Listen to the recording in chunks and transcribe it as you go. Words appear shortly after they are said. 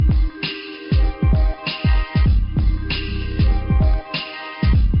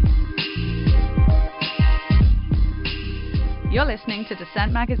listening to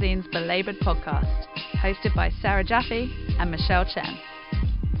Dissent Magazine's Belabored podcast, hosted by Sarah Jaffe and Michelle Chen.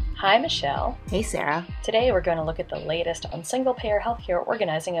 Hi, Michelle. Hey, Sarah. Today we're going to look at the latest on single-payer healthcare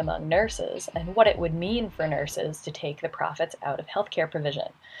organizing among nurses and what it would mean for nurses to take the profits out of healthcare provision.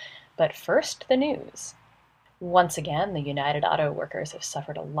 But first, the news. Once again, the United Auto Workers have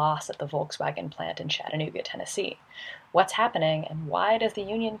suffered a loss at the Volkswagen plant in Chattanooga, Tennessee. What's happening, and why does the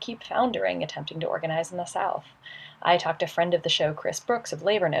union keep foundering, attempting to organize in the South? I talked to friend of the show, Chris Brooks of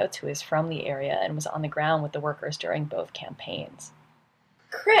Labor Notes, who is from the area and was on the ground with the workers during both campaigns.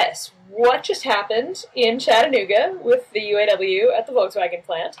 Chris, what just happened in Chattanooga with the UAW at the Volkswagen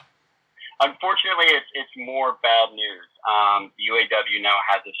plant? Unfortunately, it's more bad news. The UAW now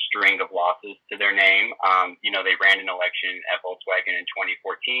has a string of losses to their name. They ran an election at Volkswagen in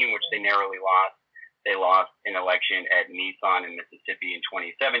 2014, which they narrowly lost. They lost an election at Nissan in Mississippi in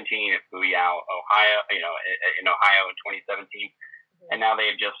 2017, at Fuyao, Ohio, in Ohio in 2017. And now they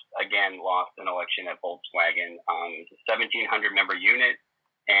have just, again, lost an election at Volkswagen. It's a 1,700 member unit,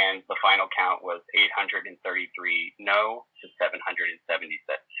 and the final count was 833 no to 776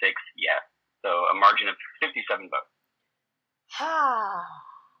 yes. So a margin of 57 votes.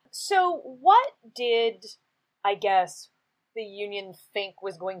 So what did, I guess, the union think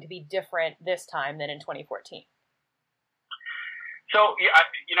was going to be different this time than in 2014? So,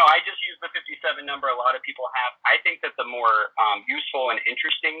 I just used the 57 number a lot of people have. I think that the more useful and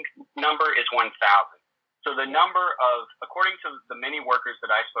interesting number is 1,000. So the number of, according to the many workers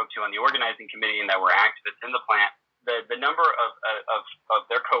that I spoke to on the organizing committee and that were activists in the plant, the number of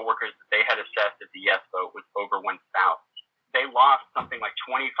their coworkers that they had assessed at the yes vote was over 1,000. They lost something like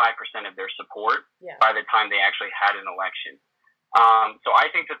 25% of their support by the time they actually had an election. So I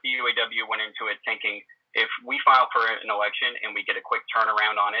think that the UAW went into it thinking, if we file for an election and we get a quick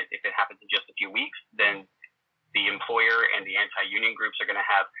turnaround on it, if it happens in just a few weeks, then the employer and the anti-union groups are going to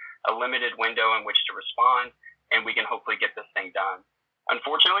have a limited window in which to respond, and we can hopefully get this thing done.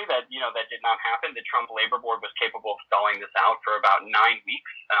 Unfortunately, that did not happen. The Trump Labor Board was capable of stalling this out for about 9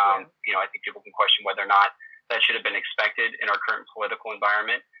 weeks. I think people can question whether or not that should have been expected in our current political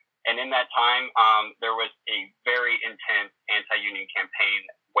environment. And in that time, there was a very intense anti-union campaign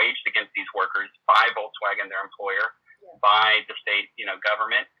waged against these workers by Volkswagen, their employer, by the state,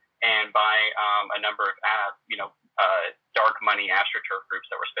 government, and by a number of, dark money AstroTurf groups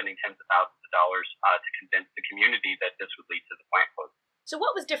that were spending tens of thousands of dollars to convince the community that this would lead to the plant closing. So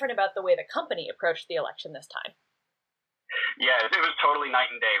what was different about the way the company approached the election this time? Yeah, it was totally night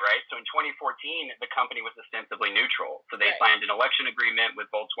and day, right? So in 2014, the company was ostensibly neutral. So they signed an election agreement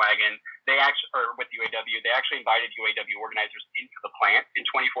with Volkswagen. With UAW. They actually invited UAW organizers into the plant in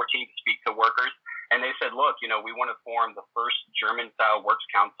 2014 to speak to workers. And they said, look, we want to form the first German-style works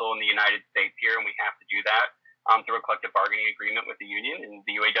council in the United States here, and we have to do that through a collective bargaining agreement with the union. And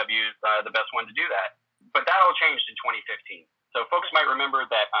the UAW is the best one to do that. But that all changed in 2015. So folks might remember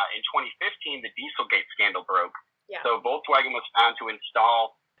that in 2015, the Dieselgate scandal broke. Yeah. So Volkswagen was found to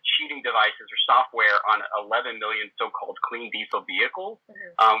install cheating devices or software on 11 million so-called clean diesel vehicles,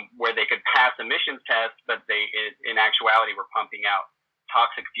 where they could pass emissions tests, but they, in actuality, were pumping out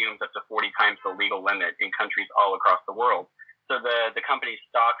toxic fumes up to 40 times the legal limit in countries all across the world. So the company's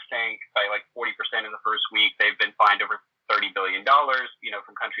stock sank by like 40% in the first week. They've been fined over $30 billion,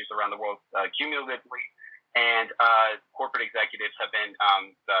 from countries around the world cumulatively. And corporate executives have been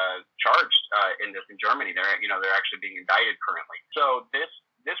charged in this in Germany. They're actually being indicted currently. So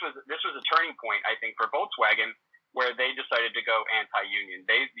this was a turning point, I think, for Volkswagen, where they decided to go anti-union.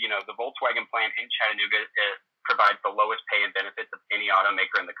 The Volkswagen plant in Chattanooga provides the lowest pay and benefits of any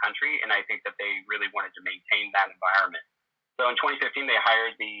automaker in the country, and I think that they really wanted to maintain that environment. So in 2015, they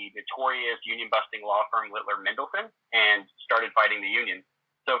hired the notorious union-busting law firm Littler Mendelson and started fighting the union.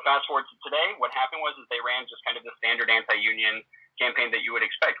 So fast forward to today, what happened was they ran just kind of the standard anti-union campaign that you would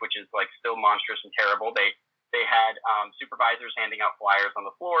expect, which is like still monstrous and terrible. They had supervisors handing out flyers on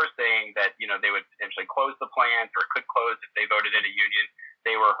the floor saying that, they would potentially close the plant or could close if they voted in a union.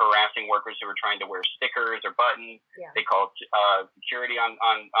 They were harassing workers who were trying to wear stickers or buttons. Yeah. They called security on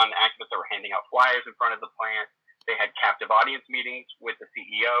activists that were handing out flyers in front of the plant. They had captive audience meetings with the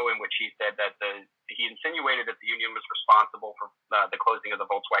CEO in which he said that he insinuated that the union was responsible for the closing of the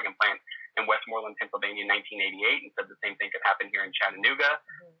Volkswagen plant in Westmoreland, Pennsylvania in 1988, and said the same thing could happen here in Chattanooga.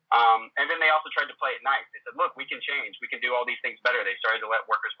 And then they also tried to play it nice. They said, look, we can change. We can do all these things better. They started to let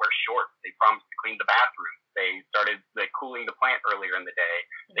workers wear shorts. They promised to clean the bathroom. They started cooling the plant earlier in the day.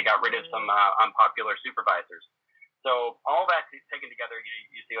 They got rid of some unpopular supervisors. So all that taken together,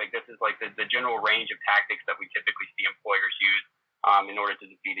 you see like this is like the general range of tactics that we typically see employers use in order to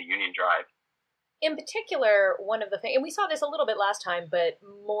defeat a union drive. In particular, one of the things, and we saw this a little bit last time, but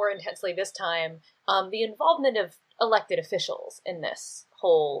more intensely this time, the involvement of elected officials in this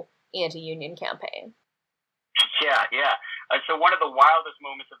whole anti-union campaign. Yeah. So one of the wildest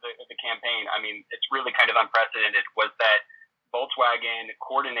moments of the campaign, I mean, it's really kind of unprecedented, was that Volkswagen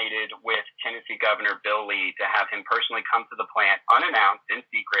coordinated with Tennessee Governor Bill Lee to have him personally come to the plant unannounced, in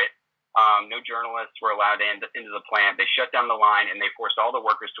secret. No journalists were allowed into the plant. They shut down the line, and they forced all the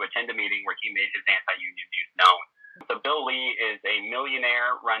workers to attend a meeting where he made his anti-union views known. So Bill Lee is a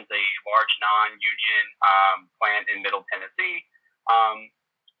millionaire, runs a large non-union plant in Middle Tennessee,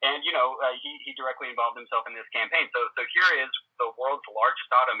 and he directly involved himself in this campaign. So here is the world's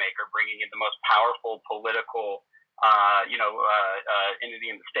largest automaker bringing in the most powerful political entity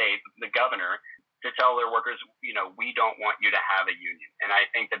in the state, the governor, to tell their workers, we don't want you to have a union. And I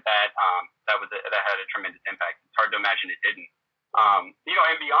think that that had a tremendous impact. It's hard to imagine it didn't. And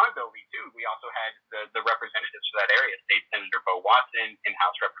beyond Bill Lee too, we also had the representatives for that area, State Senator Bo Watson and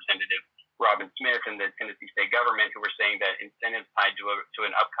House Representative Robin Smith and the Tennessee state government, who were saying that incentives tied to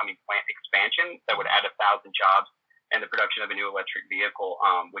an upcoming plant expansion that would add 1,000 jobs and the production of a new electric vehicle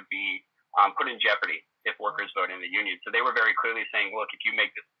would be put in jeopardy if workers vote in the union. So they were very clearly saying, look, if you make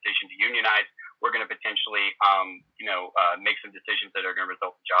this decision to unionize, we're going to potentially, make some decisions that are going to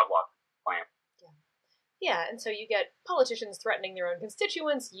result in job losses in the plant. Yeah, and so you get politicians threatening their own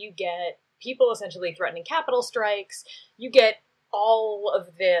constituents, you get people essentially threatening capital strikes, you get all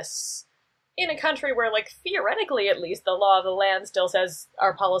of this in a country where, like, theoretically at least, the law of the land still says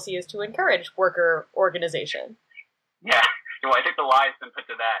our policy is to encourage worker organization. Yeah, well, I think the lie has been put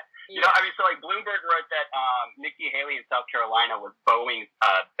to that. Yeah. So Bloomberg wrote that Nikki Haley in South Carolina was Boeing's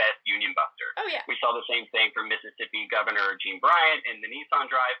best union buster. Oh, yeah. We saw the same thing for Mississippi Governor Gene Bryant in the Nissan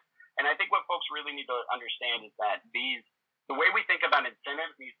drive. And I think what folks really need to understand is that the way we think about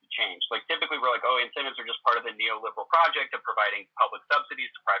incentives needs to change. Like, typically we're like, incentives are just part of the neoliberal project of providing public subsidies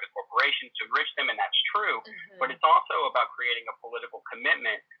to private corporations to enrich them, and that's true. Mm-hmm. But it's also about creating a political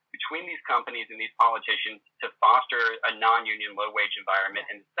commitment between these companies and these politicians to foster a non-union low-wage environment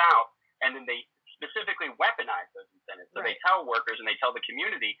in the South, and then they specifically weaponize those incentives. So They tell workers and they tell the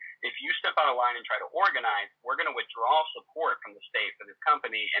community, if you step out of line and try to organize, we're going to withdraw support from the state for this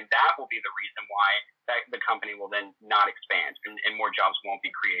company, and that will be the reason why the company will then not expand and more jobs won't be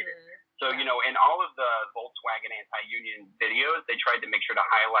created. Mm-hmm. So, in all of the Volkswagen anti-union videos, they tried to make sure to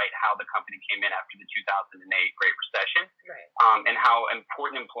highlight how the company came in after the 2008 Great Recession, and how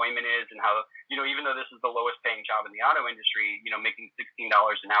important employment is, and how, even though this is the lowest paying job in the auto industry, making $16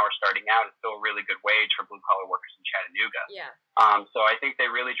 an hour starting out is still a really good wage for blue-collar workers in Chattanooga. Yeah. So I think they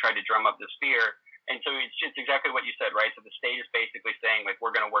really tried to drum up this fear. And so it's just exactly what you said, right? So the state is basically saying, like,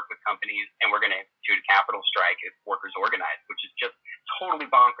 we're going to work with companies and we're going to institute a capital strike if workers organize, which is just totally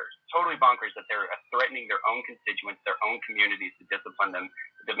bonkers that they're threatening their own constituents, their own communities to discipline them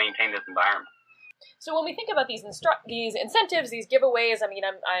to maintain this environment. So when we think about these incentives, these giveaways, I mean,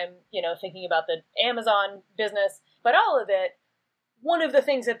 I'm thinking about the Amazon business, but all of it, one of the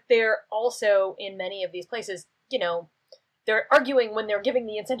things that they're also in many of these places, they're arguing when they're giving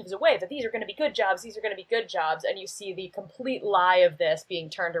the incentives away that these are going to be good jobs, and you see the complete lie of this being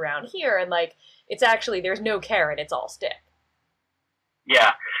turned around here, and it's actually, there's no carrot, it's all stick.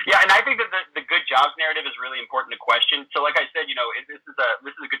 Yeah, and I think that the good jobs narrative is really important to question. So like I said, this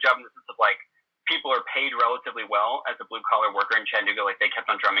is a good job in the sense of, like, people are paid relatively well as a blue-collar worker in Chattanooga. Like, they kept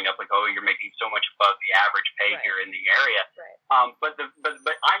on drumming up, like, you're making so much above the average pay here in the area. Right. But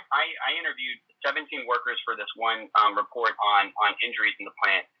I interviewed 17 workers for this one report on injuries in the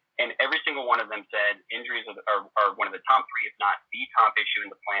plant, and every single one of them said injuries are one of the top three, if not the top issue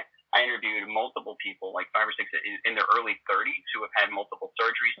in the plant. I interviewed multiple people, like 5 or 6 in their early 30s, who have had multiple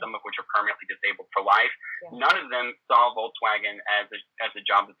surgeries, some of which are permanently disabled for life. Yeah. None of them saw Volkswagen as a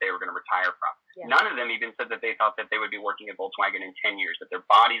job that they were going to retire from. Yeah. None of them even said that they thought that they would be working at Volkswagen in 10 years, that their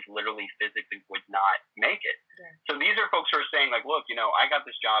bodies literally physically would not make it. Yeah. So these are folks who are saying, like, look, I got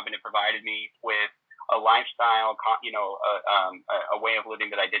this job and it provided me with a lifestyle, a way of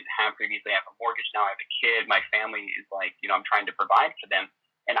living that I didn't have previously. I have a mortgage now. I have a kid. My family is like, I'm trying to provide for them.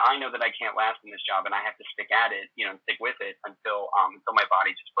 And I know that I can't last in this job, and I have to stick at it, and stick with it until my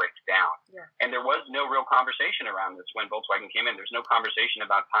body just breaks down. Yeah. And there was no real conversation around this when Volkswagen came in. There's no conversation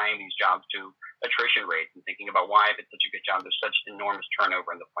about tying these jobs to attrition rates and thinking about why, if it's such a good job, there's such enormous turnover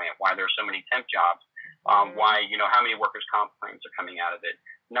in the plant, why there are so many temp jobs, why, how many workers' comp claims are coming out of it.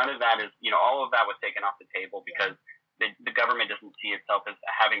 None of that is, all of that was taken off the table because the government doesn't see itself as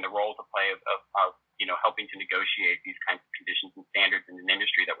having the role to play of helping to negotiate these kinds of conditions and standards in an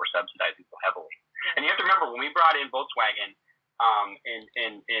industry that we're subsidizing so heavily. And you have to remember, when we brought in Volkswagen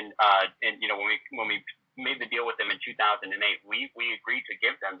in you know, when we made the deal with them in 2008, we agreed to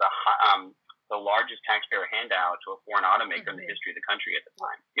give them the largest taxpayer handout to a foreign automaker in the history of the country at the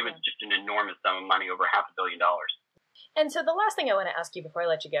time. It was just an enormous sum of money, over $500 million. And so the last thing I want to ask you before I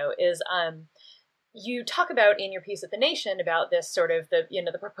let you go is, you talk about in your piece at The Nation about this sort of the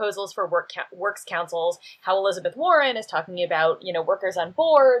proposals for works councils, how Elizabeth Warren is talking about, you know, workers on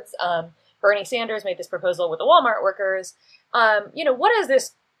boards. Bernie Sanders made this proposal with the Walmart workers. You know, what does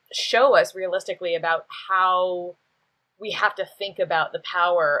this show us realistically about how we have to think about the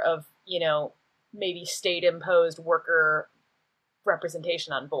power of, you know, maybe state-imposed worker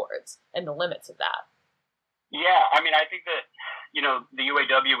representation on boards and the limits of that? Yeah, I mean, I think that, you know, the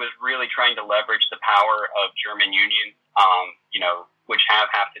UAW was really trying to leverage the power of German unions, you know, which have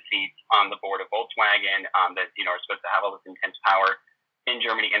half the seats on the board of Volkswagen, that, you know, are supposed to have all this intense power in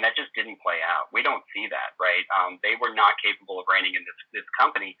Germany, and that just didn't play out. We don't see that, right? They were not capable of reigning in this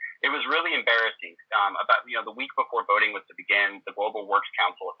company. It was really embarrassing. About, you know, the week before voting was to begin, the Global Works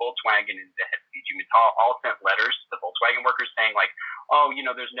Council of Volkswagen and the head of DG Metall all sent letters to the Volkswagen workers saying, like, oh, you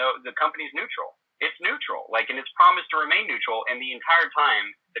know, the company's neutral. It's neutral, like, and it's promised to remain neutral. And the entire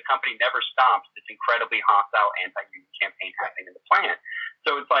time, the company never stops this incredibly hostile anti-union campaign happening in the plant.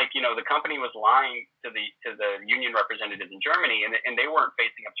 So it's like, you know, the company was lying to the union representatives in Germany, and they weren't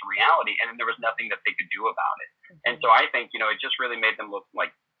facing up to reality, and there was nothing that they could do about it. And so I think, you know, it just really made them look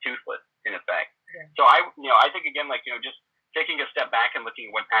like toothless in effect. Yeah. So I think again, like, you know, just taking a step back and looking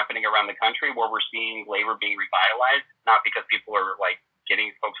at what's happening around the country, where we're seeing labor being revitalized, not because people are like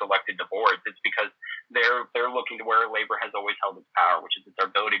getting folks elected to boards. It's because they're looking to where labor has always held its power, which is its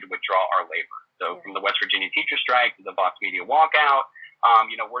ability to withdraw our labor. So from the West Virginia teacher strike to the Vox Media walkout,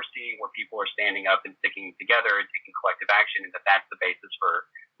 you know, we're seeing where people are standing up and sticking together and taking collective action, and that's the basis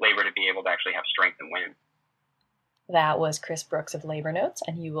for labor to be able to actually have strength and win. That was Chris Brooks of Labor Notes,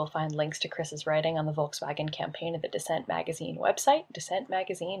 and you will find links to Chris's writing on the Volkswagen campaign at the Dissent Magazine website,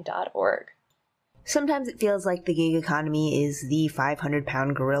 dissentmagazine.org. Sometimes it feels like the gig economy is the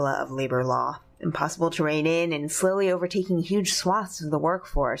 500-pound gorilla of labor law, impossible to rein in and slowly overtaking huge swaths of the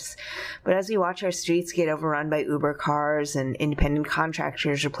workforce. But as we watch our streets get overrun by Uber cars and independent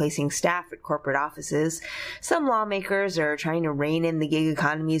contractors replacing staff at corporate offices, some lawmakers are trying to rein in the gig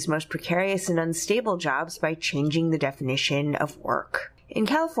economy's most precarious and unstable jobs by changing the definition of work. In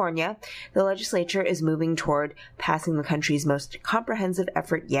California, the legislature is moving toward passing the country's most comprehensive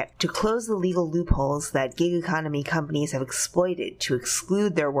effort yet to close the legal loopholes that gig economy companies have exploited to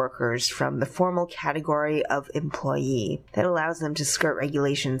exclude their workers from the formal category of employee that allows them to skirt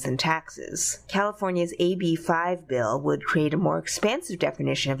regulations and taxes. California's AB 5 bill would create a more expansive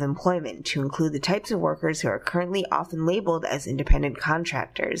definition of employment to include the types of workers who are currently often labeled as independent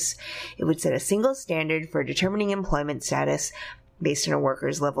contractors. It would set a single standard for determining employment status based on a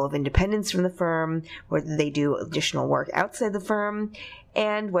worker's level of independence from the firm, whether they do additional work outside the firm,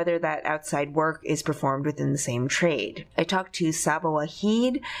 and whether that outside work is performed within the same trade. I talked to Saba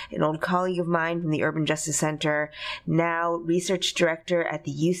Waheed, an old colleague of mine from the Urban Justice Center, now research director at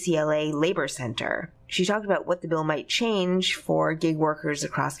the UCLA Labor Center. She talked about what the bill might change for gig workers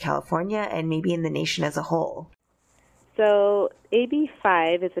across California and maybe in the nation as a whole. So AB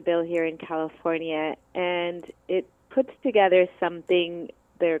 5 is a bill here in California, and it puts together something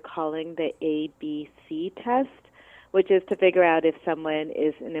they're calling the ABC test, which is to figure out if someone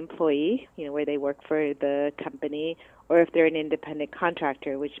is an employee, you know, where they work for the company, or if they're an independent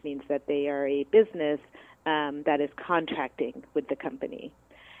contractor, which means that they are a business that is contracting with the company.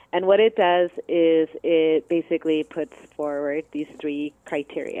 And what it does is it basically puts forward these three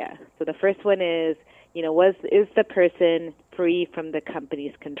criteria. So the first one is, you know, is the person free from the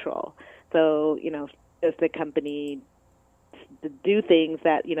company's control? So, you know, does the company do things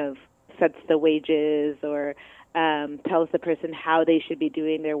that, you know, sets the wages or tells the person how they should be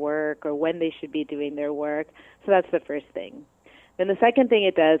doing their work or when they should be doing their work? So that's the first thing. Then the second thing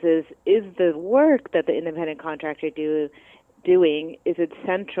it does is the work that the independent contractor doing, is it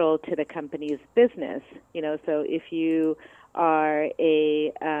central to the company's business? You know, so if you are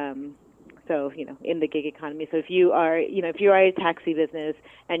in the gig economy, so if you are a taxi business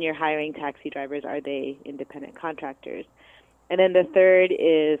and you're hiring taxi drivers, are they independent contractors? And then the third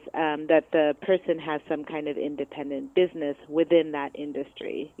is that the person has some kind of independent business within that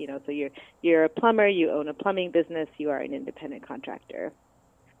industry. You know, so you're a plumber, you own a plumbing business, you are an independent contractor.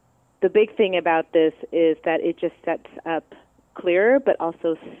 The big thing about this is that it just sets up clearer but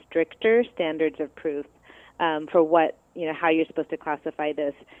also stricter standards of proof for what, you know, how you're supposed to classify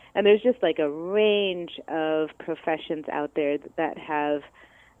this. And there's just like a range of professions out there that have,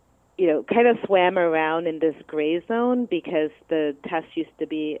 kind of swam around in this gray zone because the test used to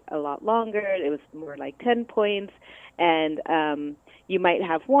be a lot longer. It was more like 10 points, and you might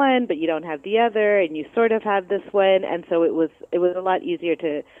have one, but you don't have the other, and you sort of have this one. And so it was a lot easier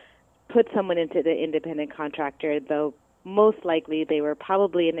to put someone into the independent contractor, though most likely they were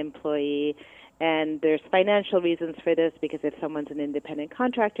probably an employee. And there's financial reasons for this, because if someone's an independent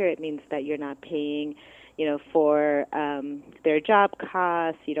contractor, it means that you're not paying, for their job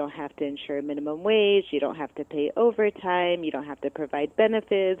costs. You don't have to insure minimum wage. You don't have to pay overtime. You don't have to provide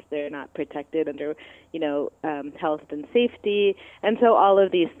benefits. They're not protected under, health and safety. And so all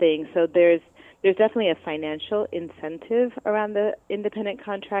of these things. So there's definitely a financial incentive around the independent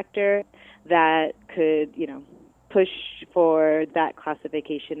contractor that could, push for that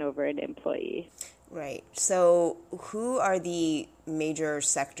classification over an employee. Right. So who are the major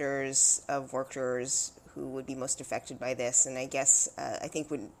sectors of workers who would be most affected by this? And I guess, I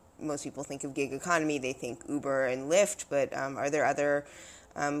think when most people think of gig economy, they think Uber and Lyft, but are there other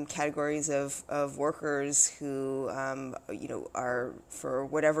categories of workers who, are, for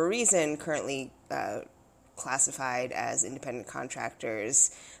whatever reason, currently classified as independent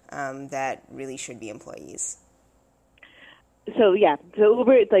contractors that really should be employees? So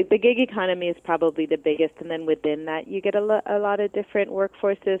Uber, like the gig economy is probably the biggest, and then within that you get a lot of different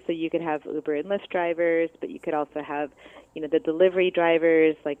workforces. So you could have Uber and Lyft drivers, but you could also have, the delivery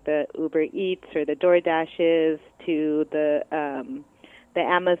drivers like the Uber Eats or the DoorDashes, to the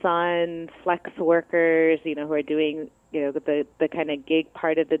Amazon flex workers, who are doing, the kind of gig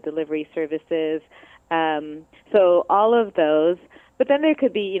part of the delivery services. So all of those, but then there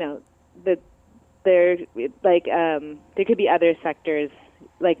could be, there could be other sectors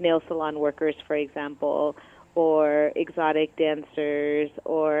like nail salon workers, for example, or exotic dancers,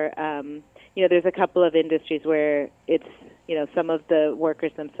 or there's a couple of industries where it's some of the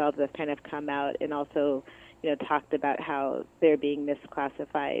workers themselves have kind of come out and also talked about how they're being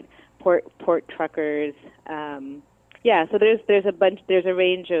misclassified. Port truckers, so there's a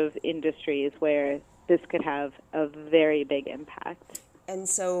range of industries where this could have a very big impact. And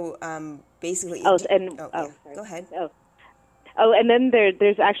so, basically... Go ahead. And then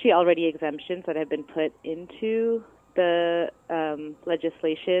there's actually already exemptions that have been put into the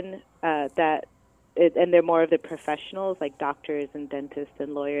legislation and they're more of the professionals, like doctors and dentists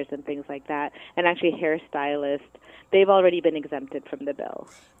and lawyers and things like that, and actually hairstylists. They've already been exempted from the bill.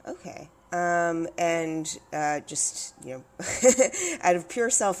 Okay. And just, out of pure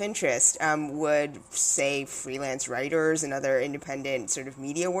self-interest, would, say, freelance writers and other independent sort of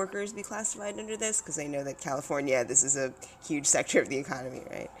media workers be classified under this? Because I know that California, this is a huge sector of the economy,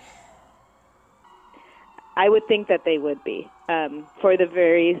 right? I would think that they would be, for the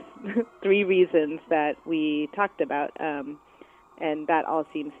very three reasons that we talked about, and that all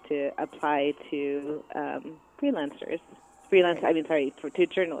seems to apply to freelancers. To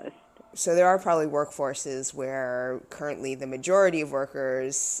journalists. So there are probably workforces where currently the majority of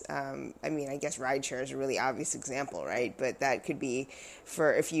workers, I guess rideshare is a really obvious example, right? But that could be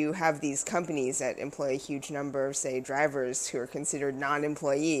for if you have these companies that employ a huge number of, say, drivers who are considered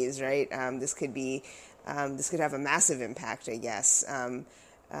non-employees, right? This could have a massive impact, I guess.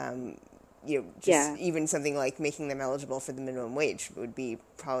 Even something like making them eligible for the minimum wage would be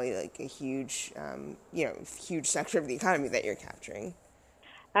probably like a huge, huge sector of the economy that you're capturing.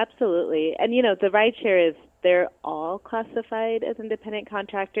 Absolutely. And, the rideshare they're all classified as independent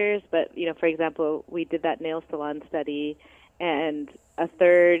contractors. But, for example, we did that nail salon study, and a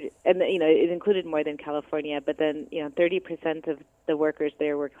third, and, it included more than California, but then, 30% of the workers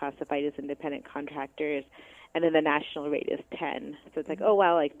there were classified as independent contractors. And then the national rate is 10. So it's like, oh,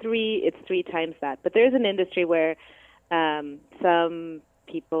 wow, it's three times that. But there's an industry where some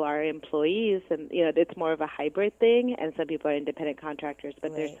people are employees, and, it's more of a hybrid thing, and some people are independent contractors.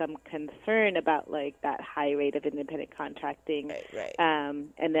 But there's some concern about, like, that high rate of independent contracting. Right.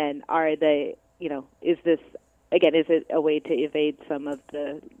 And then are they, is it a way to evade some of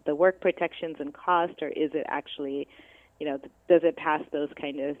the work protections and cost, or is it actually... does it pass those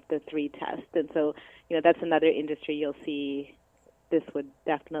kind of the three tests? And so, that's another industry you'll see this would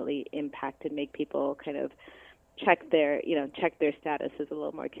definitely impact and make people kind of check their statuses a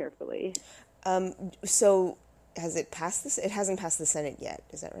little more carefully. So has it passed this? It hasn't passed the Senate yet,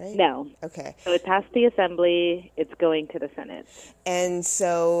 is that right? No. Okay. So it passed the Assembly, it's going to the Senate. And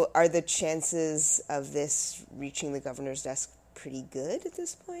so are the chances of this reaching the governor's desk pretty good at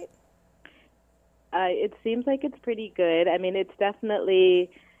this point? It seems like it's pretty good. I mean, it's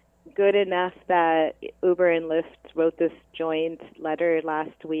definitely good enough that Uber and Lyft wrote this joint letter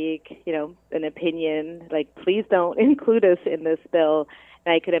last week, an opinion, like, please don't include us in this bill.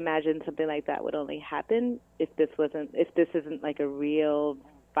 And I could imagine something like that would only happen if this isn't like a real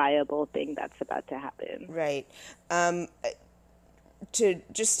viable thing that's about to happen. Right. To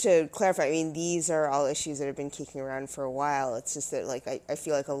clarify, I mean, these are all issues that have been kicking around for a while. It's just that, like, I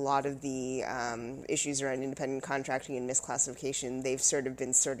feel like a lot of the issues around independent contracting and misclassification, they've sort of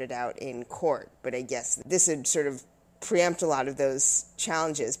been sorted out in court. But I guess this would sort of preempt a lot of those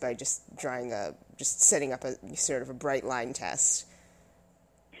challenges by just setting up a sort of a bright line test.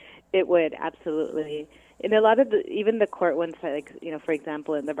 It would, absolutely. In a lot of even the court ones, like, for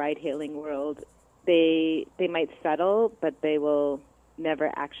example, in the ride-hailing world, they might settle, but they will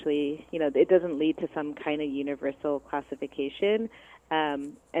never actually, it doesn't lead to some kind of universal classification,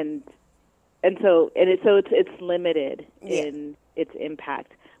 and so it's limited in its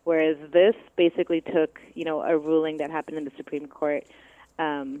impact. Whereas this basically took, a ruling that happened in the Supreme Court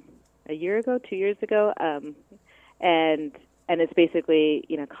a year ago, 2 years ago, and it's basically,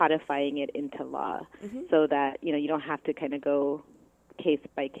 codifying it into law, so that, you don't have to kind of go case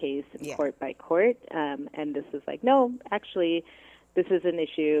by case and court by court. And this is like, no, actually, this is an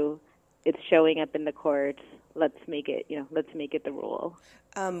issue. It's showing up in the courts. Let's make it the rule.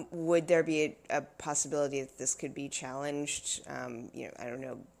 Would there be a possibility that this could be challenged, I don't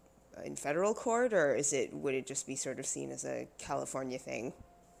know, in federal court, or would it just be sort of seen as a California thing?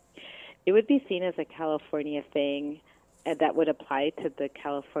 It would be seen as a California thing, and that would apply to the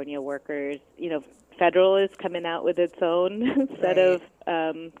California workers. Federal is coming out with its own set of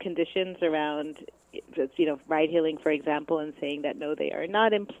conditions around, ride-hailing, for example, and saying that no, they are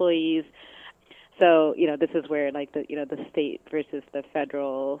not employees. So, this is where like the state versus the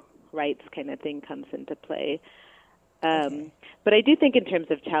federal rights kind of thing comes into play. But I do think in terms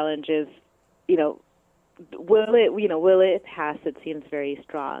of challenges, will it pass? It seems very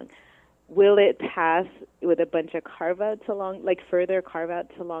strong. Will it pass with a bunch of carve-outs further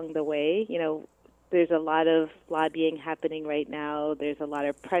carve-outs along the way? There's a lot of lobbying happening right now. There's a lot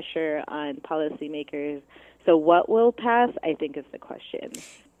of pressure on policymakers. So what will pass, I think, is the question.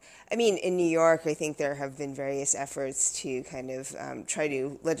 I mean, in New York, I think there have been various efforts to kind of try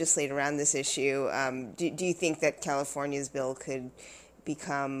to legislate around this issue. Do you think that California's bill could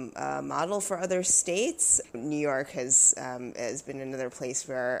become a model for other states? New York has been another place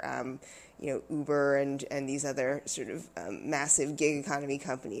where Uber and these other sort of massive gig economy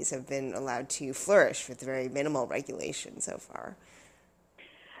companies have been allowed to flourish with very minimal regulation so far.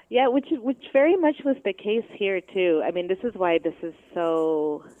 Yeah, which very much was the case here too. I mean, this is why this is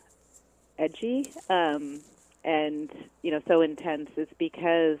so edgy and so intense. Is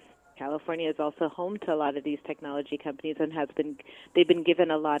because California is also home to a lot of these technology companies and they've been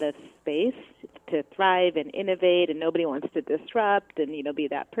given a lot of space to thrive and innovate, and nobody wants to disrupt and be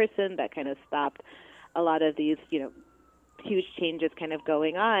that person that kind of stopped a lot of these huge changes kind of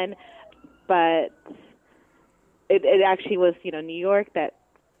going on. But it actually was New York that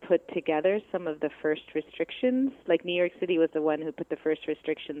put together some of the first restrictions. Like New York City was the one who put the first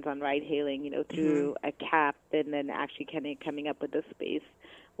restrictions on ride hailing, through a cap, and then actually kind of coming up with the space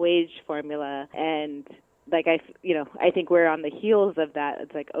wage formula. And like I think we're on the heels of that.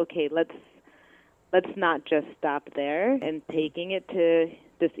 It's like, okay, let's not just stop there, and taking it to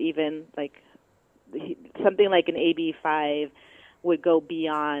this, even like something like an AB5 would go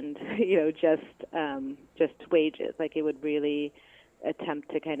beyond just wages. Like it would really attempt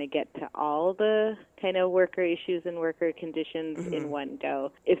to kind of get to all the kind of worker issues and worker conditions in one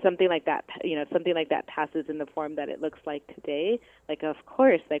go. If something like that, passes in the form that it looks like today, like of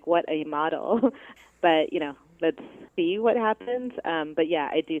course, like what a model. But let's see what happens. But yeah,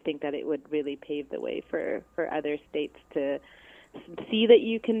 I do think that it would really pave the way for other states to see that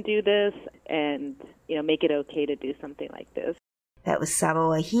you can do this and make it okay to do something like this. That was Saba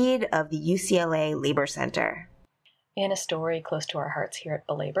Waheed of the UCLA Labor Center. In a story close to our hearts here at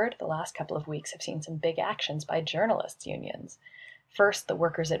Belabored, the last couple of weeks have seen some big actions by journalists' unions. First, the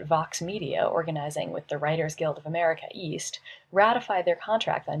workers at Vox Media, organizing with the Writers Guild of America East, ratified their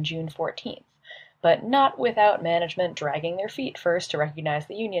contract on June 14th, but not without management dragging their feet first to recognize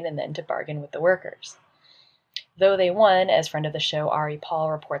the union and then to bargain with the workers. Though they won, as friend of the show Ari Paul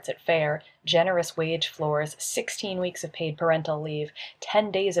reports at FAIR, generous wage floors, 16 weeks of paid parental leave,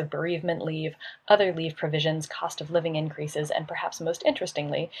 10 days of bereavement leave, other leave provisions, cost of living increases, and perhaps most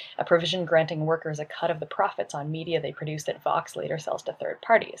interestingly, a provision granting workers a cut of the profits on media they produce that Vox later sells to third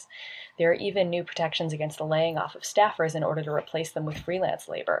parties. There are even new protections against the laying off of staffers in order to replace them with freelance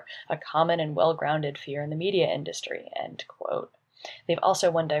labor, a common and well-grounded fear in the media industry, end quote. They've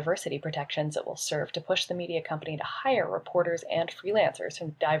also won diversity protections that will serve to push the media company to hire reporters and freelancers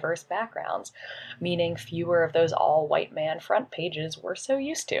from diverse backgrounds, meaning fewer of those all-white man front pages we're so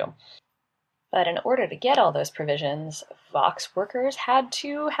used to. But in order to get all those provisions, Vox workers had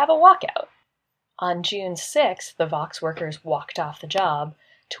to have a walkout. On June 6th, the Vox workers walked off the job,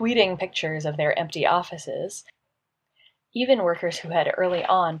 tweeting pictures of their empty offices. Even workers who had early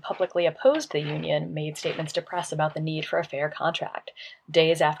on publicly opposed the union made statements to press about the need for a fair contract.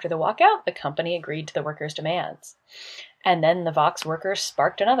 Days after the walkout, the company agreed to the workers' demands. And then the Vox workers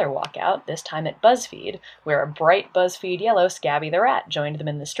sparked another walkout, this time at BuzzFeed, where a bright BuzzFeed yellow Scabby the Rat joined them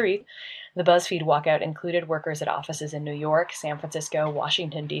in the street. The BuzzFeed walkout included workers at offices in New York, San Francisco,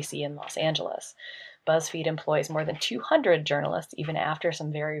 Washington, D.C., and Los Angeles. BuzzFeed employs more than 200 journalists, even after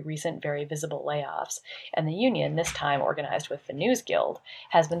some very recent, very visible layoffs, and the union, this time organized with the News Guild,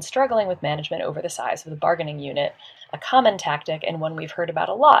 has been struggling with management over the size of the bargaining unit, a common tactic and one we've heard about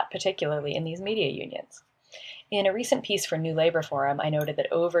a lot, particularly in these media unions. In a recent piece for New Labor Forum, I noted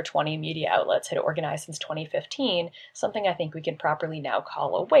that over 20 media outlets had organized since 2015, something I think we can properly now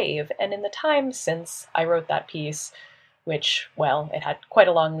call a wave, and in the time since I wrote that piece, which, well, it had quite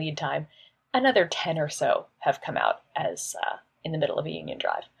a long lead time, another 10 or so have come out as in the middle of a union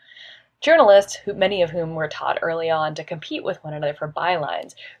drive. Journalists, many of whom were taught early on to compete with one another for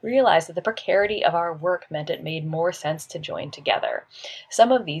bylines, realized that the precarity of our work meant it made more sense to join together.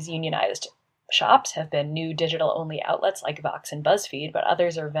 Some of these unionized shops have been new digital-only outlets like Vox and BuzzFeed, but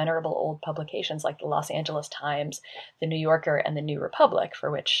others are venerable old publications like the Los Angeles Times, the New Yorker, and the New Republic, for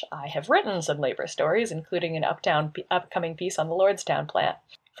which I have written some labor stories, including an upcoming piece on the Lordstown plant.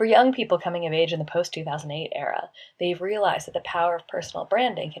 For young people coming of age in the post-2008 era, they've realized that the power of personal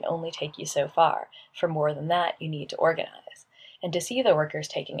branding can only take you so far. For more than that, you need to organize. And to see the workers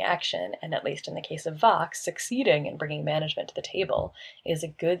taking action, and at least in the case of Vox, succeeding in bringing management to the table, is a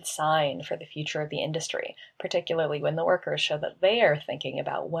good sign for the future of the industry, particularly when the workers show that they are thinking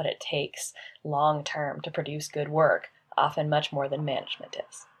about what it takes long-term to produce good work, often much more than management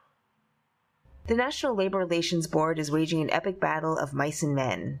is. The National Labor Relations Board is waging an epic battle of mice and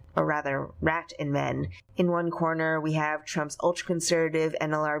men, or rather, rat and men. In one corner, we have Trump's ultra-conservative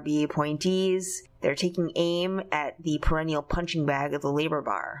NLRB appointees. They're taking aim at the perennial punching bag of the labor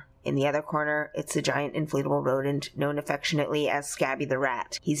bar. In the other corner, it's a giant inflatable rodent known affectionately as Scabby the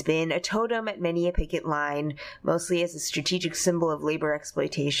Rat. He's been a totem at many a picket line, mostly as a strategic symbol of labor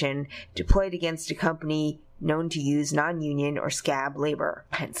exploitation, deployed against a company known to use non-union or scab labor,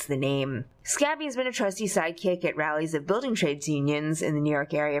 hence the name. Scabby has been a trusty sidekick at rallies of building trades unions in the New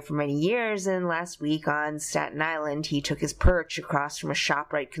York area for many years, and last week on Staten Island he took his perch across from a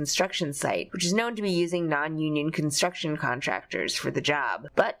ShopRite construction site, which is known to be using non-union construction contractors for the job.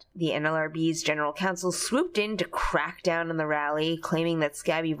 But the NLRB's general counsel swooped in to crack down on the rally, claiming that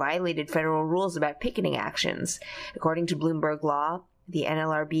Scabby violated federal rules about picketing actions. According to Bloomberg Law, the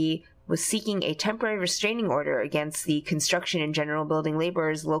NLRB was seeking a temporary restraining order against the Construction and General Building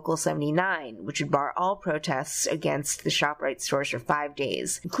Laborers Local 79, which would bar all protests against the ShopRite stores for 5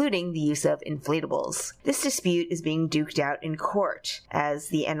 days, including the use of inflatables. This dispute is being duked out in court, as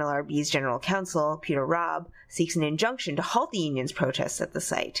the NLRB's general counsel, Peter Robb, seeks an injunction to halt the union's protests at the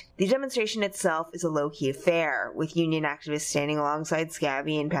site. The demonstration itself is a low-key affair, with union activists standing alongside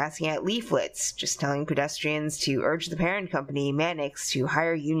Scabby and passing out leaflets, just telling pedestrians to urge the parent company, Mannix, to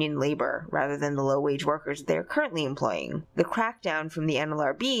hire union labor rather than the low-wage workers they are currently employing. The crackdown from the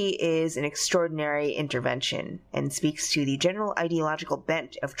NLRB is an extraordinary intervention and speaks to the general ideological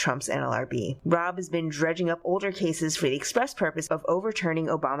bent of Trump's NLRB. Robb has been dredging up older cases for the express purpose of overturning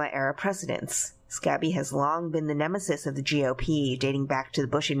Obama-era precedents. Scabby has long been the nemesis of the GOP, dating back to the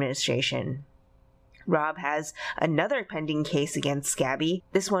Bush administration. Robb has another pending case against Scabby,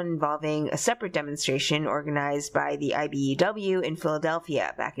 this one involving a separate demonstration organized by the IBEW in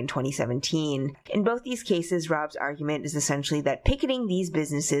Philadelphia back in 2017. In both these cases, Robb's argument is essentially that picketing these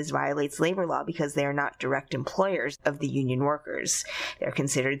businesses violates labor law because they are not direct employers of the union workers. They're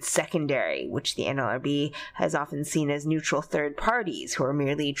considered secondary, which the NLRB has often seen as neutral third parties who are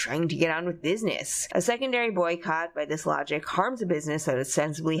merely trying to get on with business. A secondary boycott, by this logic, harms a business that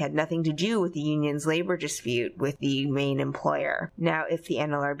ostensibly had nothing to do with the union's labor dispute with the main employer. Now, if the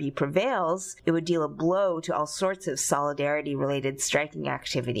NLRB prevails, it would deal a blow to all sorts of solidarity-related striking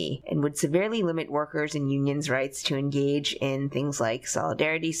activity and would severely limit workers and unions' rights to engage in things like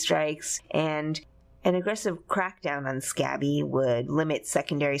solidarity strikes, and an aggressive crackdown on Scabby would limit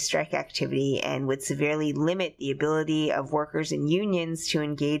secondary strike activity and would severely limit the ability of workers and unions to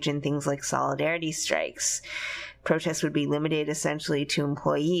engage in things like solidarity strikes. Protests would be limited essentially to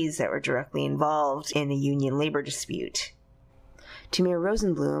employees that were directly involved in a union labor dispute. Tamir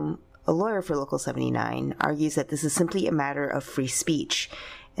Rosenblum, a lawyer for Local 79, argues that this is simply a matter of free speech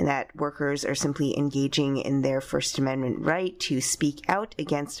and that workers are simply engaging in their First Amendment right to speak out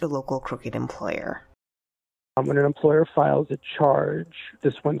against a local crooked employer. When an employer files a charge,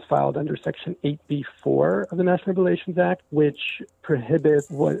 this one's filed under Section 8B4 of the National Labor Relations Act, which prohibits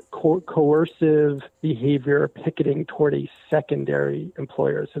coercive behavior picketing toward a secondary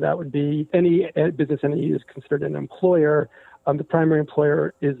employer. So that would be any business entity is considered an employer. The primary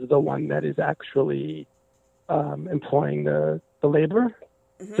employer is the one that is actually employing the labor.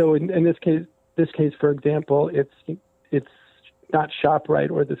 Mm-hmm. So in this case, for example, it's not ShopRite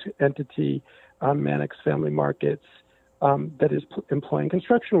or this entity, Mannix Family Markets, that is employing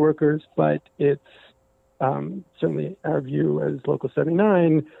construction workers, but it's certainly our view as Local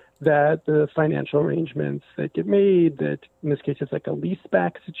 79 that the financial arrangements that get made, that in this case it's like a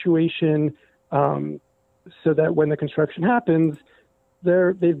leaseback situation, so that when the construction happens,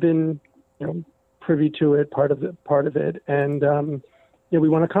 they've been privy to it, part of it, and we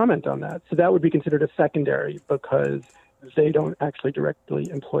want to comment on that. So that would be considered a secondary because they don't actually directly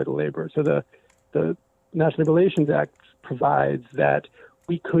employ the labor. So the National Labor Relations Act provides that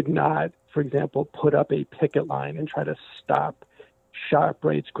we could not, for example, put up a picket line and try to stop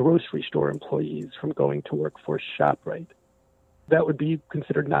ShopRite's grocery store employees from going to work for ShopRite. That would be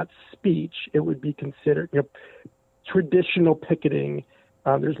considered not speech. It would be considered traditional picketing.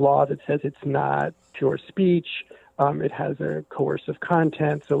 There's law that says it's not pure speech. It has a coercive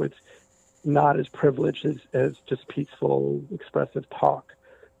content, so it's not as privileged as just peaceful, expressive talk.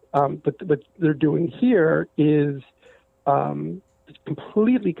 But what they're doing here is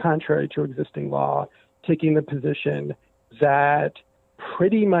completely contrary to existing law, taking the position that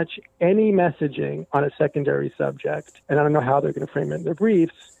pretty much any messaging on a secondary subject, and I don't know how they're going to frame it in their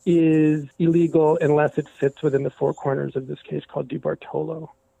briefs, is illegal unless it fits within the four corners of this case called DiBartolo,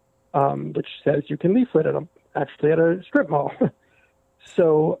 which says you can leaflet at a strip mall.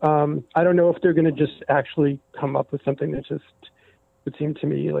 So I don't know if they're going to just actually come up with something that just would seem to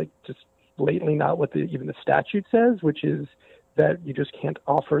me like just blatantly not what even the statute says, which is that you just can't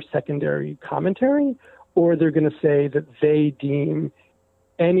offer secondary commentary, or they're going to say that they deem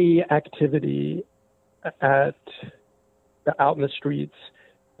any activity out in the streets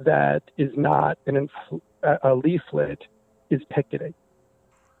that is not a leaflet is picketing.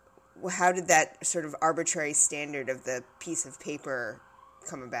 How did that sort of arbitrary standard of the piece of paper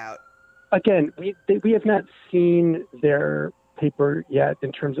come about? Again, we have not seen their paper yet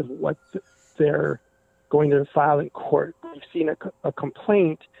in terms of what they're going to file in court. We've seen a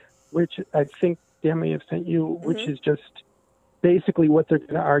complaint, which I think Dan may have sent you, which is just basically what they're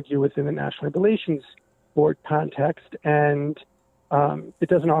going to argue within the National Labor Relations Board context. And it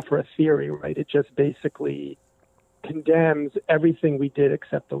doesn't offer a theory, right? It just basically condemns everything we did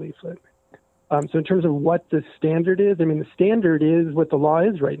except the leaflet. So in terms of what the standard is, I mean, the standard is what the law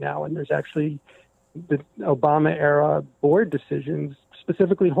is right now. And there's actually the Obama-era board decisions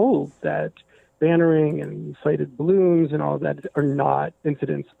specifically hold that bannering and inflated balloons and all of that are not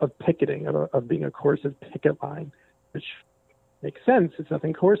incidents of picketing, of being a coercive picket line, which makes sense. It's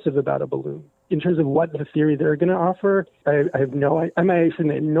nothing coercive about a balloon. In terms of what the theory they're going to offer, I have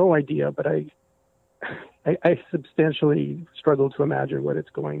no idea, but I substantially struggle to imagine what it's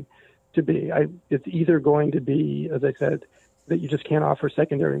going to be. It's either going to be, as I said, that you just can't offer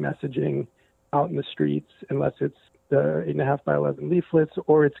secondary messaging out in the streets unless it's the 8.5 by 11 leaflets,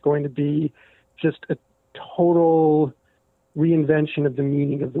 or it's going to be just a total reinvention of the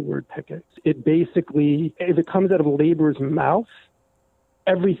meaning of the word picket. It basically, if it comes out of labor's mouth,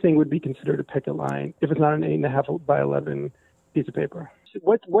 everything would be considered a picket line if it's not an 8.5 by 11 piece of paper.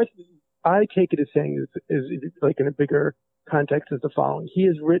 What I take it as saying is like in a bigger context is the following.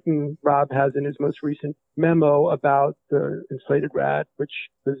 Rob has in his most recent memo about the inflated rat, which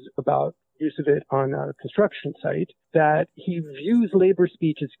was about use of it on a construction site, that he views labor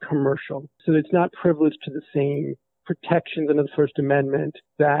speech as commercial. So it's not privileged to the same protections under the First Amendment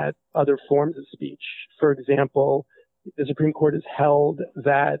that other forms of speech. For example, the Supreme Court has held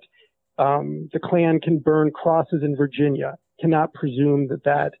that the Klan can burn crosses in Virginia, cannot presume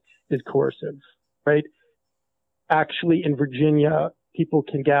that is coercive, right? Actually, in Virginia, people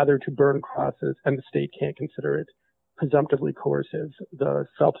can gather to burn crosses, and the state can't consider it presumptively coercive. The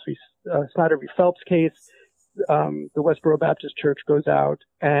Snyder v. Phelps case, the Westboro Baptist Church goes out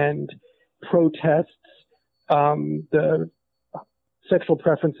and protests the sexual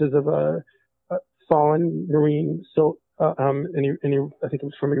preferences of a fallen Marine, I think it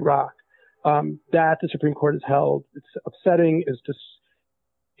was from Iraq. That the Supreme Court has held. It's upsetting. It's just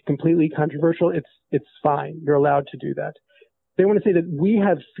completely controversial. It's fine. You're allowed to do that. they want to say that we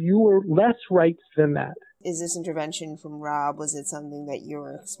have less rights than that. Is this intervention from Rob, was it something that you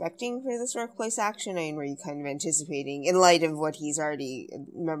were expecting for this workplace action? I mean, were you kind of anticipating, in light of what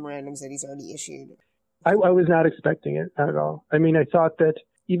memorandums that he's already issued? I was not expecting it at all. I mean, I thought that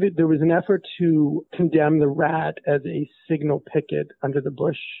even there was an effort to condemn the rat as a signal picket under the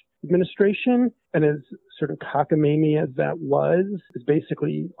Bush administration, and as sort of cockamamie as that was, is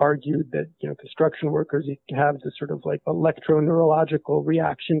basically argued that, construction workers have this sort of like electroneurological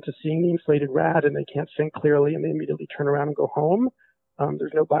reaction to seeing the inflated rat, and they can't think clearly, and they immediately turn around and go home.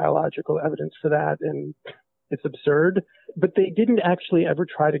 There's no biological evidence for that, and it's absurd. But they didn't actually ever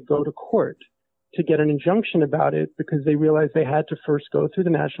try to go to court to get an injunction about it, because they realized they had to first go through the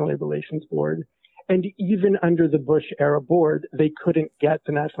National Labor Relations Board. And even under the Bush-era board, they couldn't get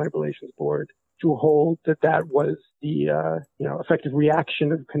the National Labor Relations Board to hold that was the effective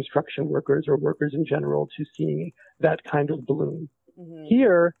reaction of construction workers or workers in general to seeing that kind of balloon. Mm-hmm.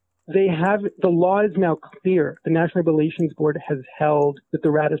 Here, the law is now clear. The National Labor Relations Board has held that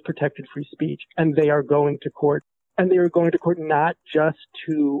the rat is protected free speech, and they are going to court. And they are going to court not just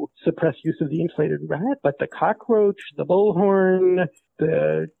to suppress use of the inflated rat, but the cockroach, the bullhorn,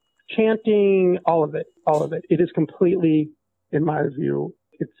 the chanting, all of it. It is completely, in my view,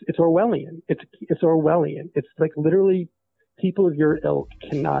 it's Orwellian. It's Orwellian. It's like literally people of your ilk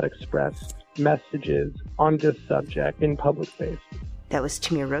cannot express messages on this subject in public space. That was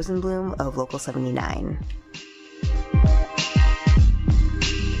Tamir Rosenblum of Local 79.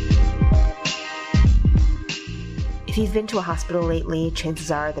 If you've been to a hospital lately, chances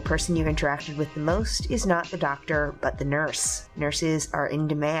are the person you've interacted with the most is not the doctor, but the nurse. Nurses are in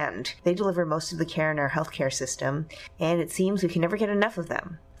demand. They deliver most of the care in our healthcare system, and it seems we can never get enough of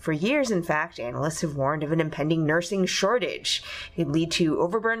them. For years, in fact, analysts have warned of an impending nursing shortage. It would lead to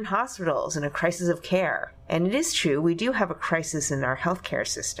overburdened hospitals and a crisis of care. And it is true, we do have a crisis in our healthcare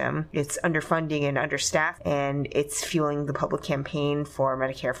system. It's underfunding and understaffed, and it's fueling the public campaign for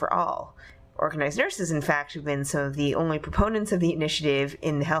Medicare for All. Organized nurses, in fact, have been some of the only proponents of the initiative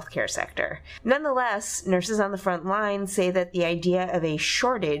in the healthcare sector. Nonetheless, nurses on the front line say that the idea of a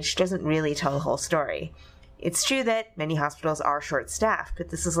shortage doesn't really tell the whole story. It's true that many hospitals are short-staffed, but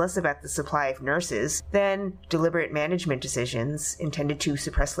this is less about the supply of nurses than deliberate management decisions intended to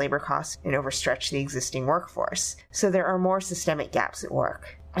suppress labor costs and overstretch the existing workforce. So there are more systemic gaps at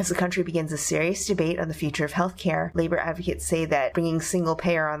work. As the country begins a serious debate on the future of healthcare, labor advocates say that bringing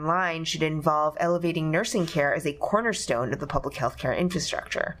single-payer online should involve elevating nursing care as a cornerstone of the public healthcare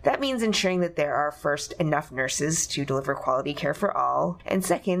infrastructure. That means ensuring that there are, first, enough nurses to deliver quality care for all, and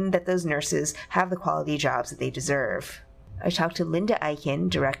second, that those nurses have the quality jobs that they deserve. I talked to Linda Eichen,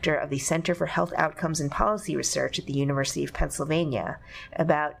 director of the Center for Health Outcomes and Policy Research at the University of Pennsylvania,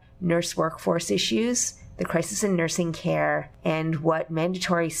 about nurse workforce issues, the crisis in nursing care, and what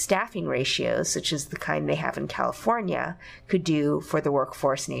mandatory staffing ratios, such as the kind they have in California, could do for the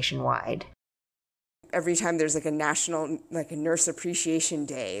workforce nationwide. Every time there's a national, a nurse appreciation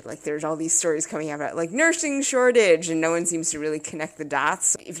day, there's all these stories coming out about nursing shortage, and no one seems to really connect the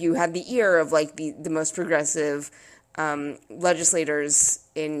dots. If you had the ear of the most progressive legislators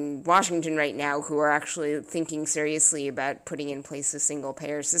in Washington right now who are actually thinking seriously about putting in place a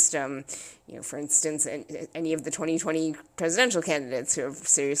single-payer system, for instance, any of the 2020 presidential candidates who have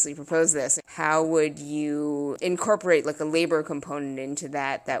seriously proposed this, how would you incorporate a labor component into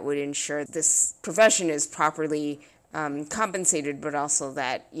that would ensure this profession is properly compensated, but also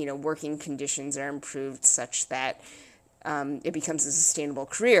that, working conditions are improved such that it becomes a sustainable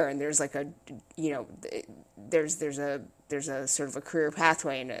career, and there's there's a sort of a career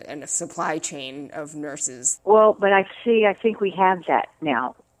pathway and a supply chain of nurses. Well, but I think we have that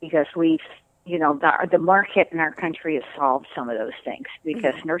now, because we've, the market in our country has solved some of those things,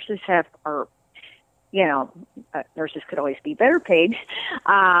 because nurses nurses could always be better paid,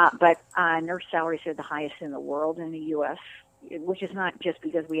 but nurse salaries are the highest in the world in the U.S., which is not just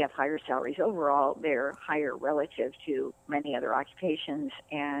because we have higher salaries overall. They're higher relative to many other occupations.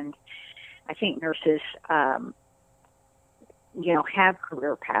 And I think nurses, have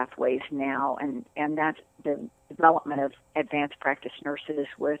career pathways now. And that's the development of advanced practice nurses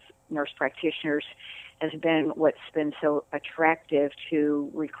with nurse practitioners has been what's been so attractive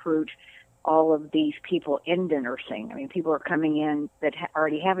to recruit all of these people into nursing. I mean, people are coming in that